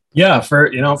 Yeah, for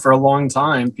a long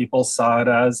time, people saw it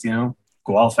as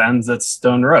Guelph ends at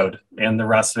Stone Road, and the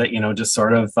rest of it, just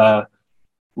sort of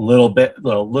little bit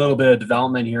of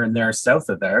development here and there south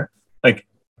of there. Like,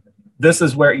 this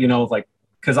is where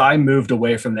because I moved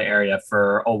away from the area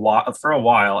for a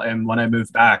while, and when I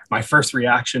moved back, my first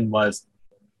reaction was,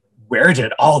 where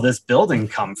did all this building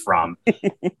come from?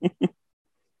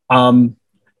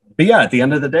 But yeah, at the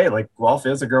end of the day, like, Guelph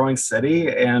is a growing city,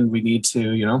 and we need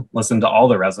to listen to all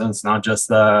the residents, not just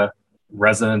the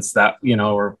residents that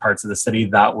or parts of the city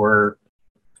that were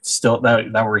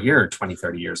here 20,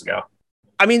 30 years ago.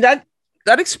 I mean, that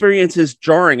experience is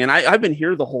jarring, and I've been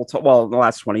here the whole time. Well, in the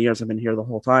last 20 years I've been here the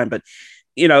whole time, but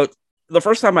the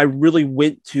first time I really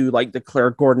went to like the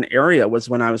Clare Gordon area was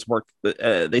when I was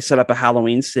they set up a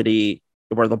Halloween City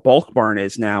where the Bulk Barn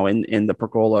is now in the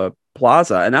Pergola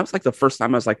Plaza, and that was like the first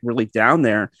time I was like really down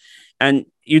there. And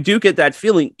you do get that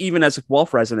feeling, even as a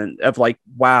Guelph resident, of like,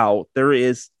 wow, there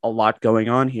is a lot going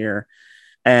on here.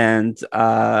 And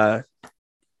I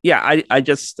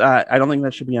don't think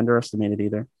that should be underestimated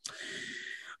either.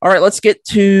 All right, let's get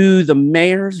to the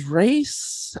mayor's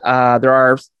race. There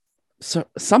are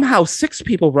somehow 6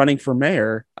 people running for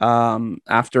mayor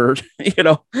after,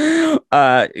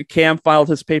 Cam filed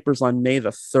his papers on May the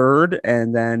 3rd.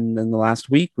 And then in the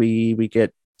last week, we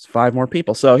get 5 more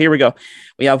people. So here we go.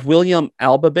 We have William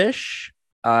Albabish,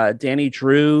 Danny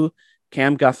Drew,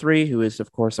 Cam Guthrie, who is,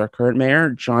 of course, our current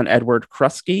mayor, John Edward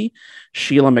Krusky,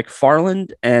 Sheila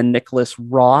McFarland, and Nicholas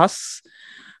Ross.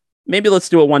 Maybe let's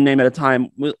do it one name at a time.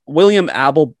 William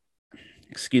Albabish.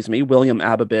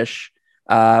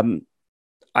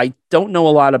 I don't know a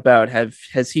lot about.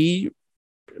 Has he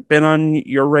been on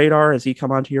your radar? Has he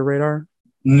come onto your radar?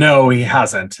 No, he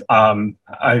hasn't.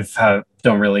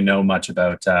 Don't really know much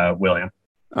about William.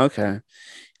 Okay.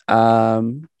 I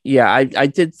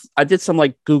did some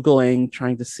like Googling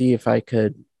trying to see if I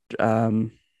could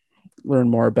learn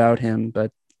more about him,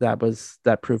 but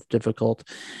that proved difficult.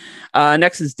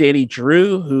 Next is Danny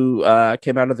Drew, who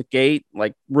came out of the gate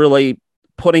like really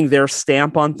putting their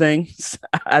stamp on things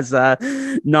as a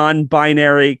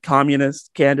non-binary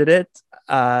communist candidate.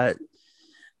 I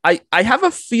have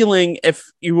a feeling if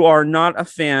you are not a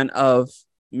fan of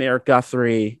Mayor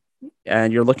Guthrie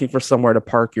and you're looking for somewhere to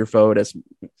park your vote,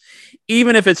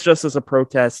 even if it's just as a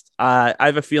protest, I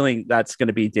have a feeling that's going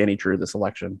to be Danny Drew this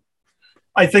election.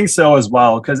 I think so as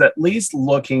well, because at least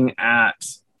looking at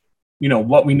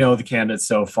what we know of the candidates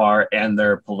so far and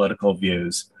their political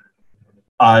views,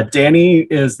 Danny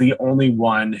is the only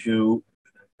one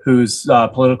whose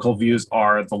political views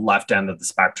are the left end of the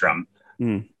spectrum.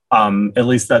 At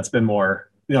least that's been more,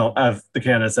 of the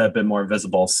candidates that have been more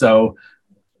visible. So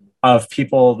of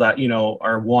people that,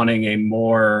 are wanting a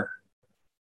more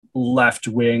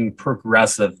left-wing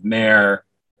progressive mayor,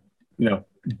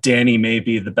 Danny may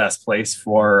be the best place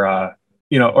for,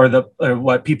 or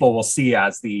what people will see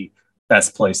as the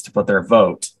best place to put their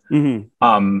vote.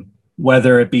 Mm-hmm.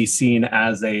 Whether it be seen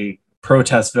as a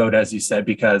protest vote, as you said,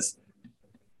 because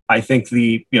I think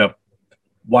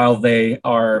while they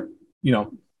are, you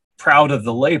know, proud of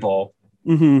the label,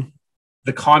 Mm-hmm.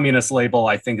 the communist label,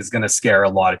 I think, is going to scare a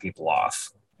lot of people off.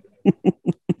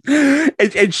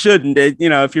 It shouldn't.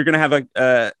 If you're going to have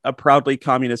a proudly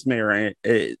communist mayor,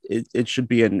 it should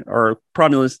be or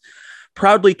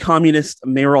proudly communist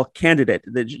mayoral candidate.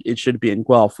 It should be in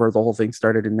Guelph, where the whole thing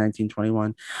started in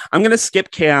 1921. I'm going to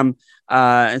skip Cam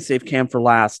and save Cam for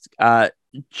last.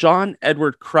 John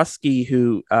Edward Kruski,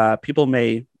 who people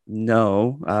may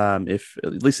know, if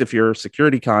at least if you're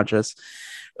security conscious,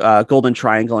 Golden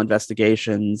Triangle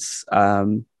Investigations.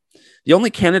 The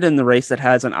only candidate in the race that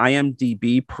has an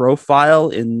IMDb profile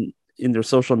in their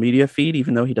social media feed,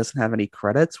 even though he doesn't have any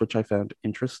credits, which I found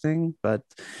interesting. But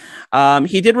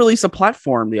he did release a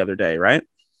platform the other day, right?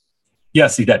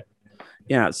 Yes, he did.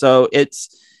 Yeah, so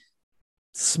it's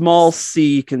small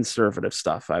c conservative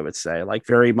stuff, I would say, like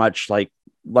very much like,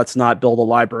 let's not build a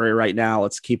library right now.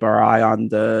 Let's keep our eye on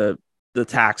the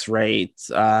tax rate.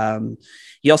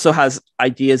 He also has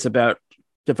ideas about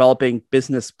developing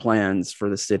business plans for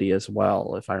the city as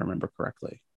well, if I remember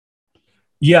correctly.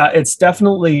 Yeah, it's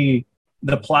definitely,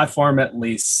 the platform at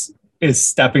least is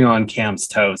stepping on Cam's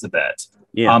toes a bit.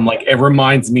 Yeah. Like it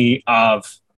reminds me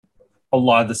of a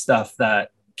lot of the stuff that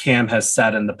Cam has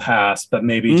said in the past, but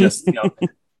maybe just,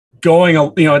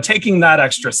 taking that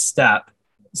extra step.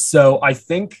 So I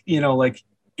think, like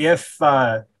if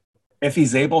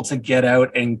he's able to get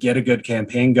out and get a good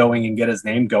campaign going and get his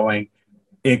name going,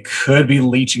 it could be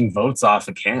leeching votes off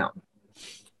of Cam.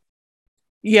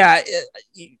 Yeah,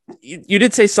 you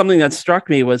did say something that struck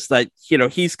me was that,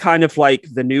 he's kind of like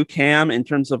the new Cam in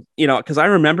terms of, because I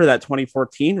remember that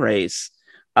 2014 race.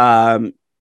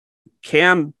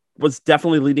 Cam was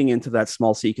definitely leading into that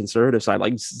small c conservative side,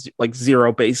 like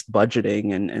zero-based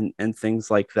budgeting and things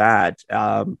like that.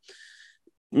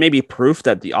 Maybe proof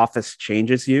that the office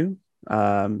changes you.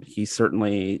 He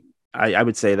certainly, I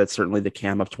would say that certainly the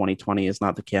Cam of 2020 is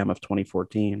not the Cam of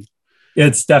 2014.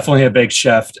 It's definitely a big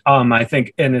shift. I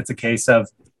think, and it's a case of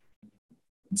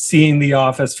seeing the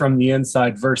office from the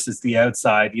inside versus the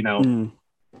outside.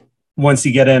 Once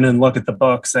you get in and look at the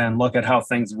books and look at how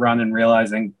things run and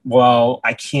realizing, well,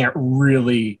 I can't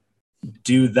really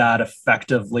do that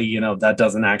effectively. That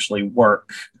doesn't actually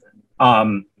work.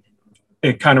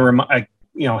 It kind of I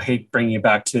hate bringing it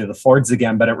back to the Fords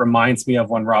again, but it reminds me of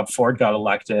when Rob Ford got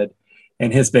elected.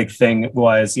 And his big thing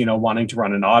was, wanting to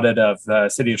run an audit of the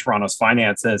city of Toronto's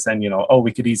finances and,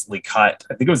 we could easily cut,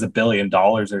 I think it was $1 billion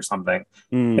or something.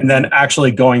 And then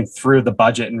actually going through the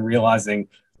budget and realizing,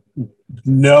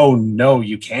 no,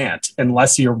 you can't,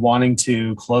 unless you're wanting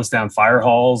to close down fire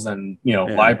halls and,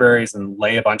 libraries and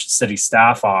lay a bunch of city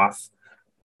staff off.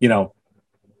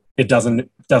 It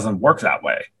doesn't work that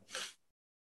way.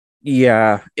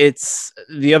 Yeah, it's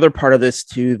the other part of this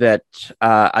too that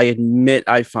I admit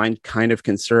I find kind of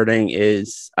concerning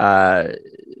is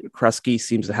Kruski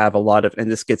seems to have a lot of,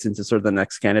 and this gets into sort of the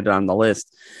next candidate on the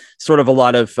list, sort of a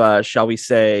lot of, shall we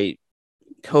say,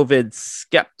 COVID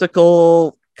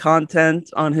skeptical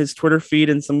content on his Twitter feed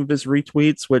and some of his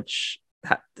retweets, which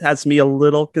has me a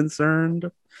little concerned.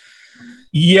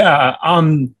 Yeah,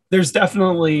 there's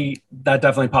definitely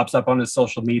pops up on his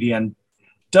social media and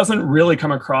doesn't really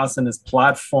come across in his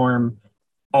platform,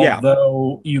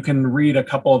 although you can read a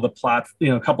couple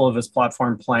of his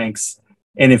platform planks,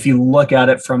 and if you look at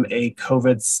it from a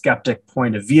COVID skeptic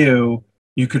point of view,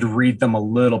 you could read them a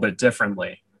little bit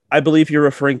differently. I believe you're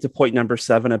referring to point number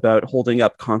 7 about holding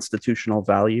up constitutional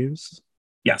values.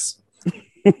 Yes.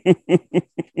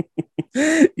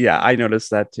 Yeah, I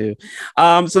noticed that too.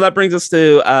 So that brings us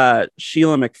to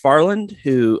Sheila McFarland,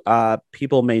 who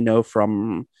people may know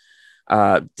from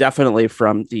definitely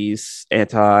from these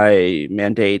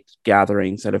anti-mandate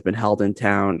gatherings that have been held in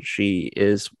town. She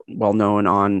is well known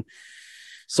on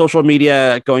social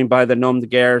media going by the nom de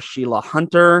guerre Sheila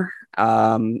Hunter.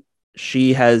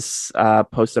 She has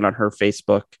posted on her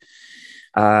Facebook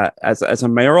as a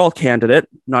mayoral candidate,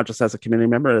 not just as a community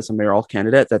member, as a mayoral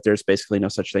candidate, that there's basically no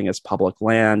such thing as public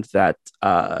land, that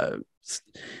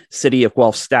City of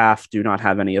Guelph staff do not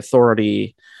have any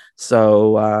authority.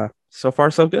 So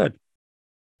far, so good.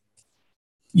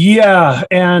 Yeah,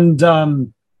 and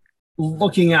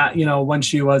looking at, when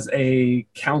she was a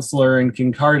councillor in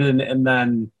Kincardine, and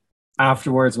then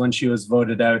afterwards when she was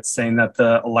voted out, saying that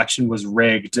the election was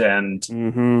rigged,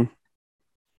 and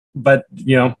but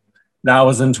that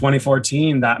was in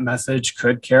 2014. That message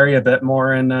could carry a bit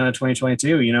more in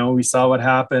 2022. We saw what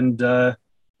happened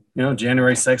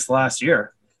January 6th last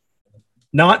year.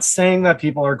 Not saying that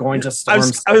people are going to storm.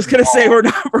 I was going to say, we're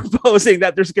not proposing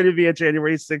that there's going to be a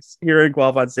January 6th here in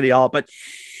Guelph on City Hall, but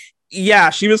yeah,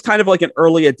 she was kind of like an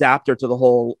early adapter to the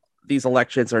whole these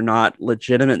elections are not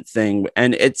legitimate thing.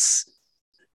 And it's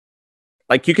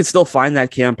like, you can still find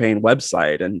that campaign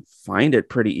website and find it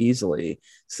pretty easily.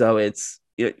 So it's,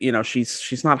 you know,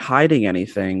 she's not hiding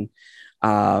anything.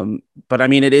 But I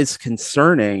mean, it is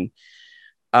concerning.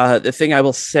 The thing I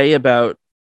will say about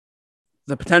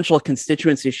the potential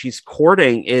constituency she's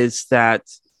courting is that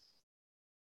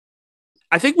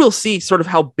I think we'll see sort of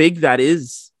how big that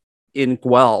is in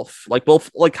Guelph. Like, we'll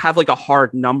like have like a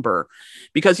hard number,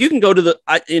 because you can go to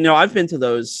I've been to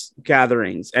those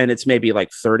gatherings and it's maybe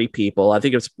like 30 people. I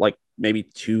think it's like maybe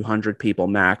 200 people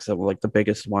max, of like the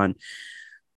biggest one.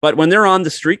 But when they're on the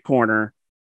street corner,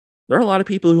 there are a lot of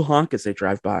people who honk as they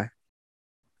drive by.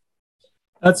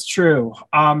 That's true.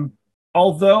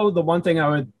 Although the one thing I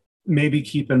would maybe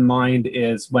keep in mind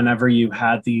is whenever you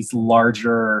had these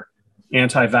larger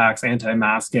anti-vax,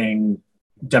 anti-masking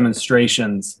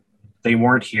demonstrations, they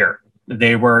weren't here.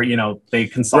 They were, they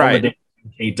consolidated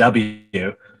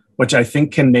KW, which I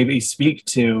think can maybe speak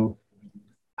to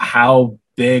how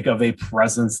big of a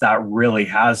presence that really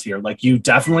has here. Like, you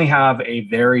definitely have a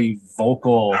very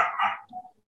vocal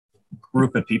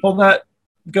group of people that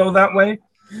go that way,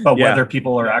 but whether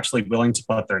people are actually willing to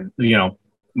put their,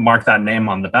 mark that name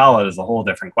on the ballot is a whole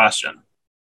different question.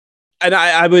 And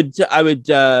I would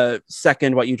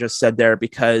second what you just said there,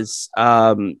 because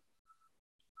there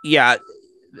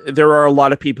are a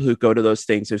lot of people who go to those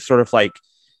things who sort of like,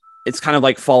 it's kind of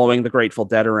like following the Grateful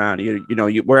Dead around. You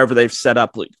wherever they've set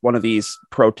up like one of these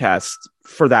protests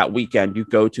for that weekend, you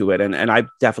go to it. And I've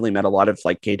definitely met a lot of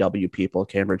like KW people,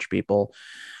 Cambridge people,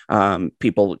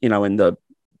 people, in the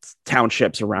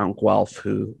townships around Guelph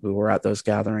who were at those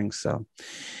gatherings. So,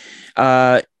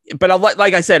 but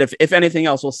like I said, if anything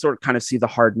else, we'll sort of kind of see the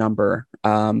hard number.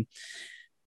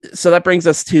 So that brings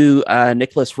us to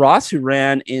Nicholas Ross, who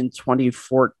ran in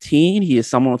 2014. He is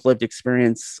someone with lived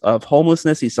experience of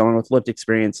homelessness. He's someone with lived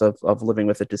experience of living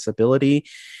with a disability.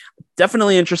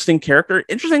 Definitely interesting character.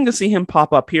 Interesting to see him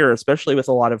pop up here, especially with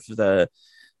a lot of the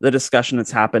discussion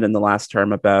that's happened in the last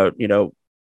term about,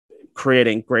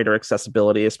 creating greater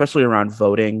accessibility, especially around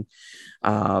voting.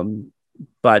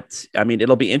 But I mean,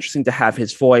 it'll be interesting to have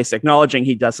his voice, acknowledging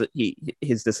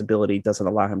his disability doesn't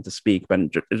allow him to speak, but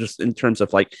just in terms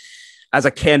of like, as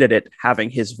a candidate, having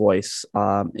his voice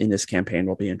in this campaign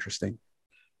will be interesting.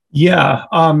 Yeah.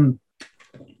 In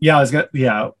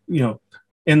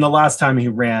the last time he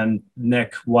ran,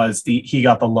 Nick he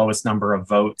got the lowest number of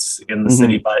votes in the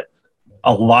city, but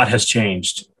a lot has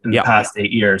changed in the past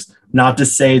 8 years. Not to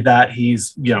say that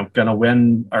he's, going to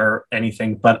win or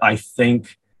anything, but I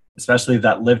think especially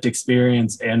that lived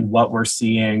experience and what we're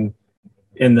seeing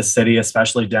in the city,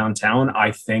 especially downtown,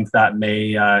 I think that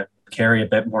may carry a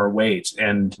bit more weight.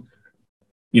 And,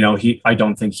 I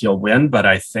don't think he'll win, but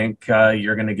I think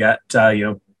you're going to get,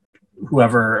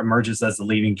 whoever emerges as the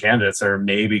leading candidates are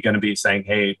maybe going to be saying,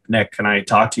 hey, Nick, can I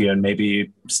talk to you, and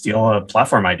maybe steal a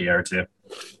platform idea or two.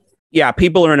 Yeah,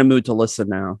 people are in a mood to listen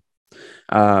now.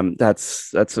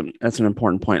 That's an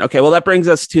important point. Okay, well, that brings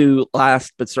us to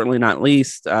last but certainly not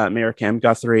least, Mayor Cam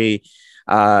Guthrie,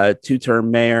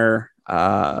 two-term mayor.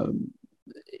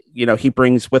 He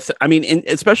brings with,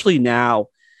 especially now,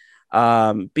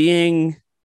 being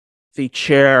the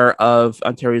chair of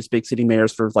Ontario's big city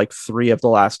mayors for like 3 of the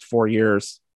last 4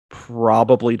 years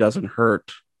probably doesn't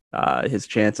hurt his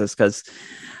chances, because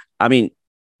granted,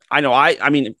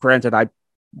 I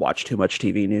watch too much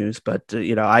TV news, but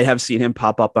I have seen him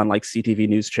pop up on like CTV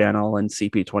News Channel and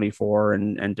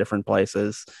CP24 and different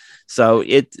places. So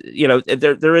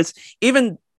there is,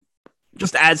 even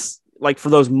just as like for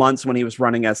those months when he was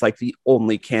running as like the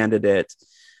only candidate,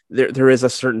 there is a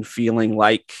certain feeling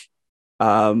like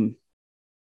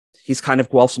he's kind of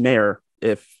Guelph's mayor.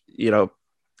 If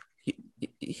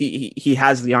he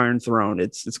has the Iron Throne,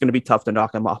 it's going to be tough to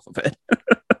knock him off of it.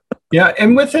 Yeah,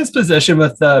 and with his position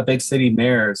with the big city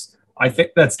mayors, I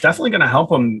think that's definitely going to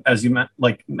help him, as you meant,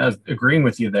 like agreeing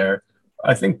with you there.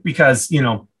 I think because,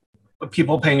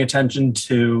 people paying attention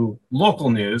to local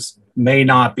news may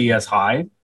not be as high.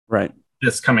 Right.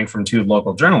 This coming from 2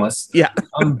 local journalists. Yeah.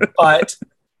 But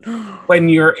when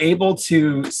you're able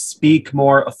to speak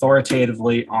more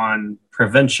authoritatively on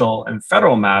provincial and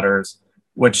federal matters,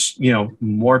 which,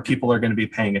 more people are going to be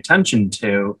paying attention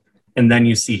to, and then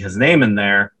you see his name in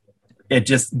there, it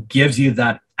just gives you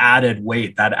that added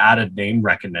weight, that added name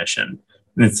recognition.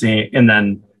 And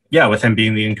then, with him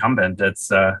being the incumbent,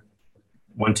 it's a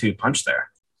 1-2 punch there.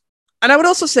 And I would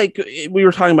also say, we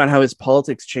were talking about how his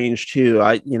politics changed too.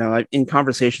 In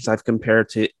conversations I've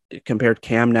compared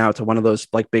Cam now to one of those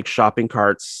like big shopping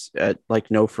carts at like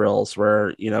No Frills,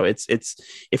 where it's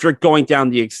if you're going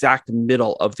down the exact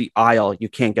middle of the aisle, you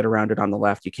can't get around it on the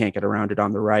left, you can't get around it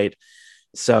on the right.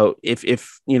 So if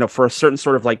for a certain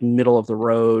sort of like middle of the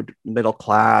road, middle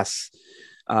class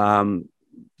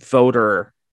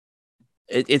voter,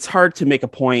 it's hard to make a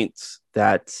point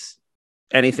that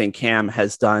anything Cam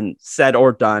has said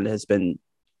or done has been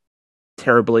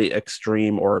terribly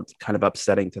extreme or kind of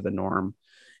upsetting to the norm.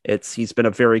 He's been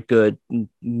a very good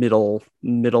middle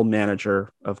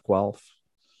manager of Guelph.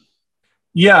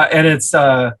 Yeah, and it's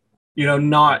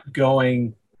not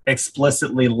going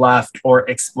explicitly left or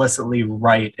explicitly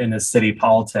right in his city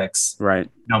politics. Right.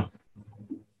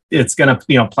 It's gonna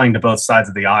playing to both sides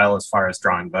of the aisle as far as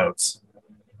drawing votes.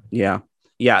 Yeah.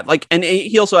 Yeah, and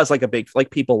he also has like a big,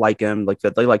 like, people like him, like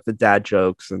that they like the dad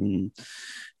jokes and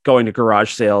going to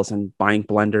garage sales and buying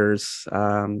blenders.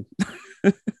 I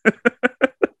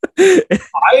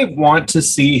want to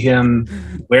see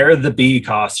him wear the bee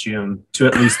costume to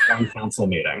at least one council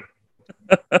meeting.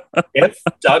 If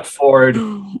Doug Ford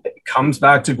comes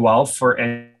back to Guelph for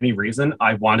any reason,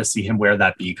 I want to see him wear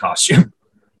that bee costume.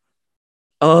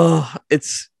 Oh,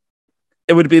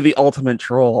 it would be the ultimate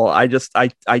troll. I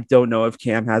don't know if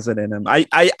Cam has it in him.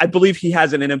 I believe he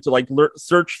has it in him to like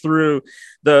search through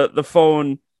the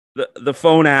phone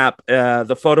app,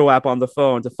 the photo app on the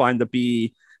phone to find the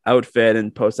bee outfit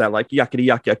and post that like yuckity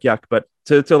yuck yuck yuck. But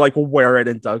to like wear it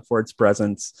in Doug Ford's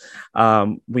presence,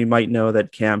 we might know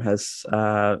that Cam has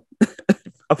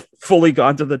fully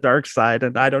gone to the dark side,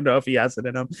 and I don't know if he has it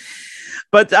in him.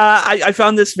 But I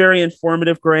found this very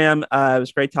informative, Graham. It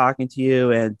was great talking to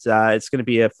you, and it's going to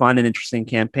be a fun and interesting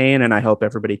campaign, and I hope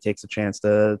everybody takes a chance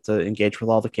to engage with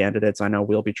all the candidates. I know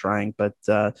we'll be trying, but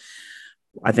I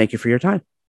thank you for your time.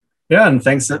 Yeah, and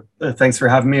thanks for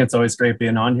having me. It's always great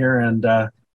being on here, and I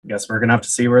guess we're going to have to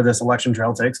see where this election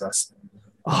trail takes us.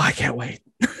 Oh, I can't wait.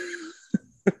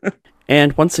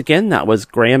 And once again, that was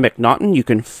Graham McNaughton. You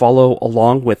can follow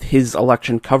along with his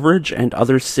election coverage and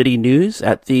other city news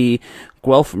at the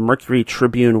Guelph Mercury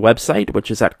Tribune website,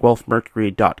 which is at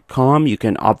guelphmercury.com. You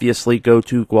can obviously go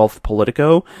to Guelph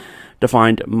Politico to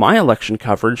find my election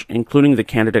coverage, including the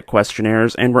candidate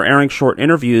questionnaires, and we're airing short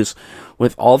interviews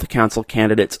with all the council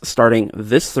candidates starting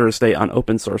this Thursday on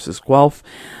Open Sources Guelph.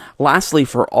 Lastly,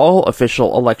 for all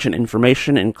official election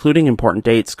information, including important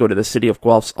dates, go to the City of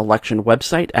Guelph's election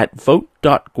website at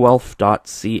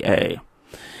vote.guelph.ca.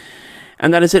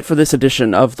 And that is it for this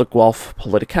edition of the Guelph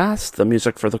Politicast. The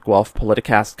music for the Guelph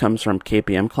Politicast comes from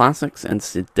KPM Classics and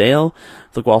Sid Dale.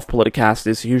 The Guelph Politicast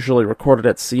is usually recorded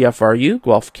at CFRU,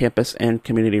 Guelph Campus and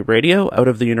Community Radio, out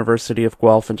of the University of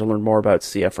Guelph. And to learn more about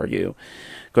CFRU,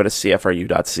 go to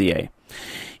cfru.ca.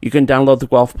 You can download the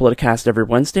Guelph Politicast every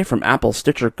Wednesday from Apple,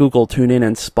 Stitcher, Google, TuneIn,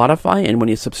 and Spotify. And when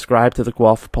you subscribe to the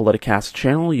Guelph Politicast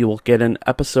channel, you will get an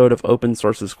episode of Open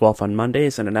Sources Guelph on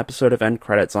Mondays and an episode of End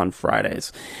Credits on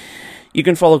Fridays. You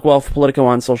can follow Guelph Politico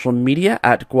on social media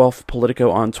at Guelph Politico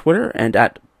on Twitter and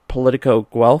at Politico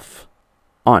Guelph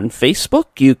on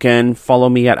Facebook. You can follow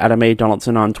me at Adam A.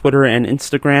 Donaldson on Twitter and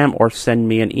Instagram, or send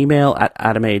me an email at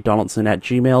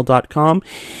adamadonaldson@gmail.com.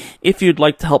 If you'd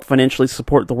like to help financially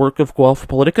support the work of Guelph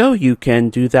Politico, you can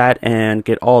do that and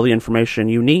get all the information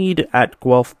you need at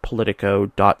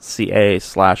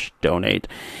guelphpolitico.ca/donate.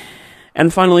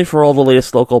 And finally, for all the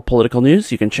latest local political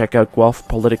news, you can check out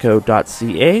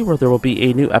guelphpolitico.ca, where there will be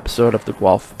a new episode of the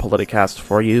Guelph Politicast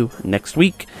for you next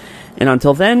week. And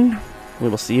until then, we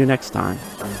will see you next time.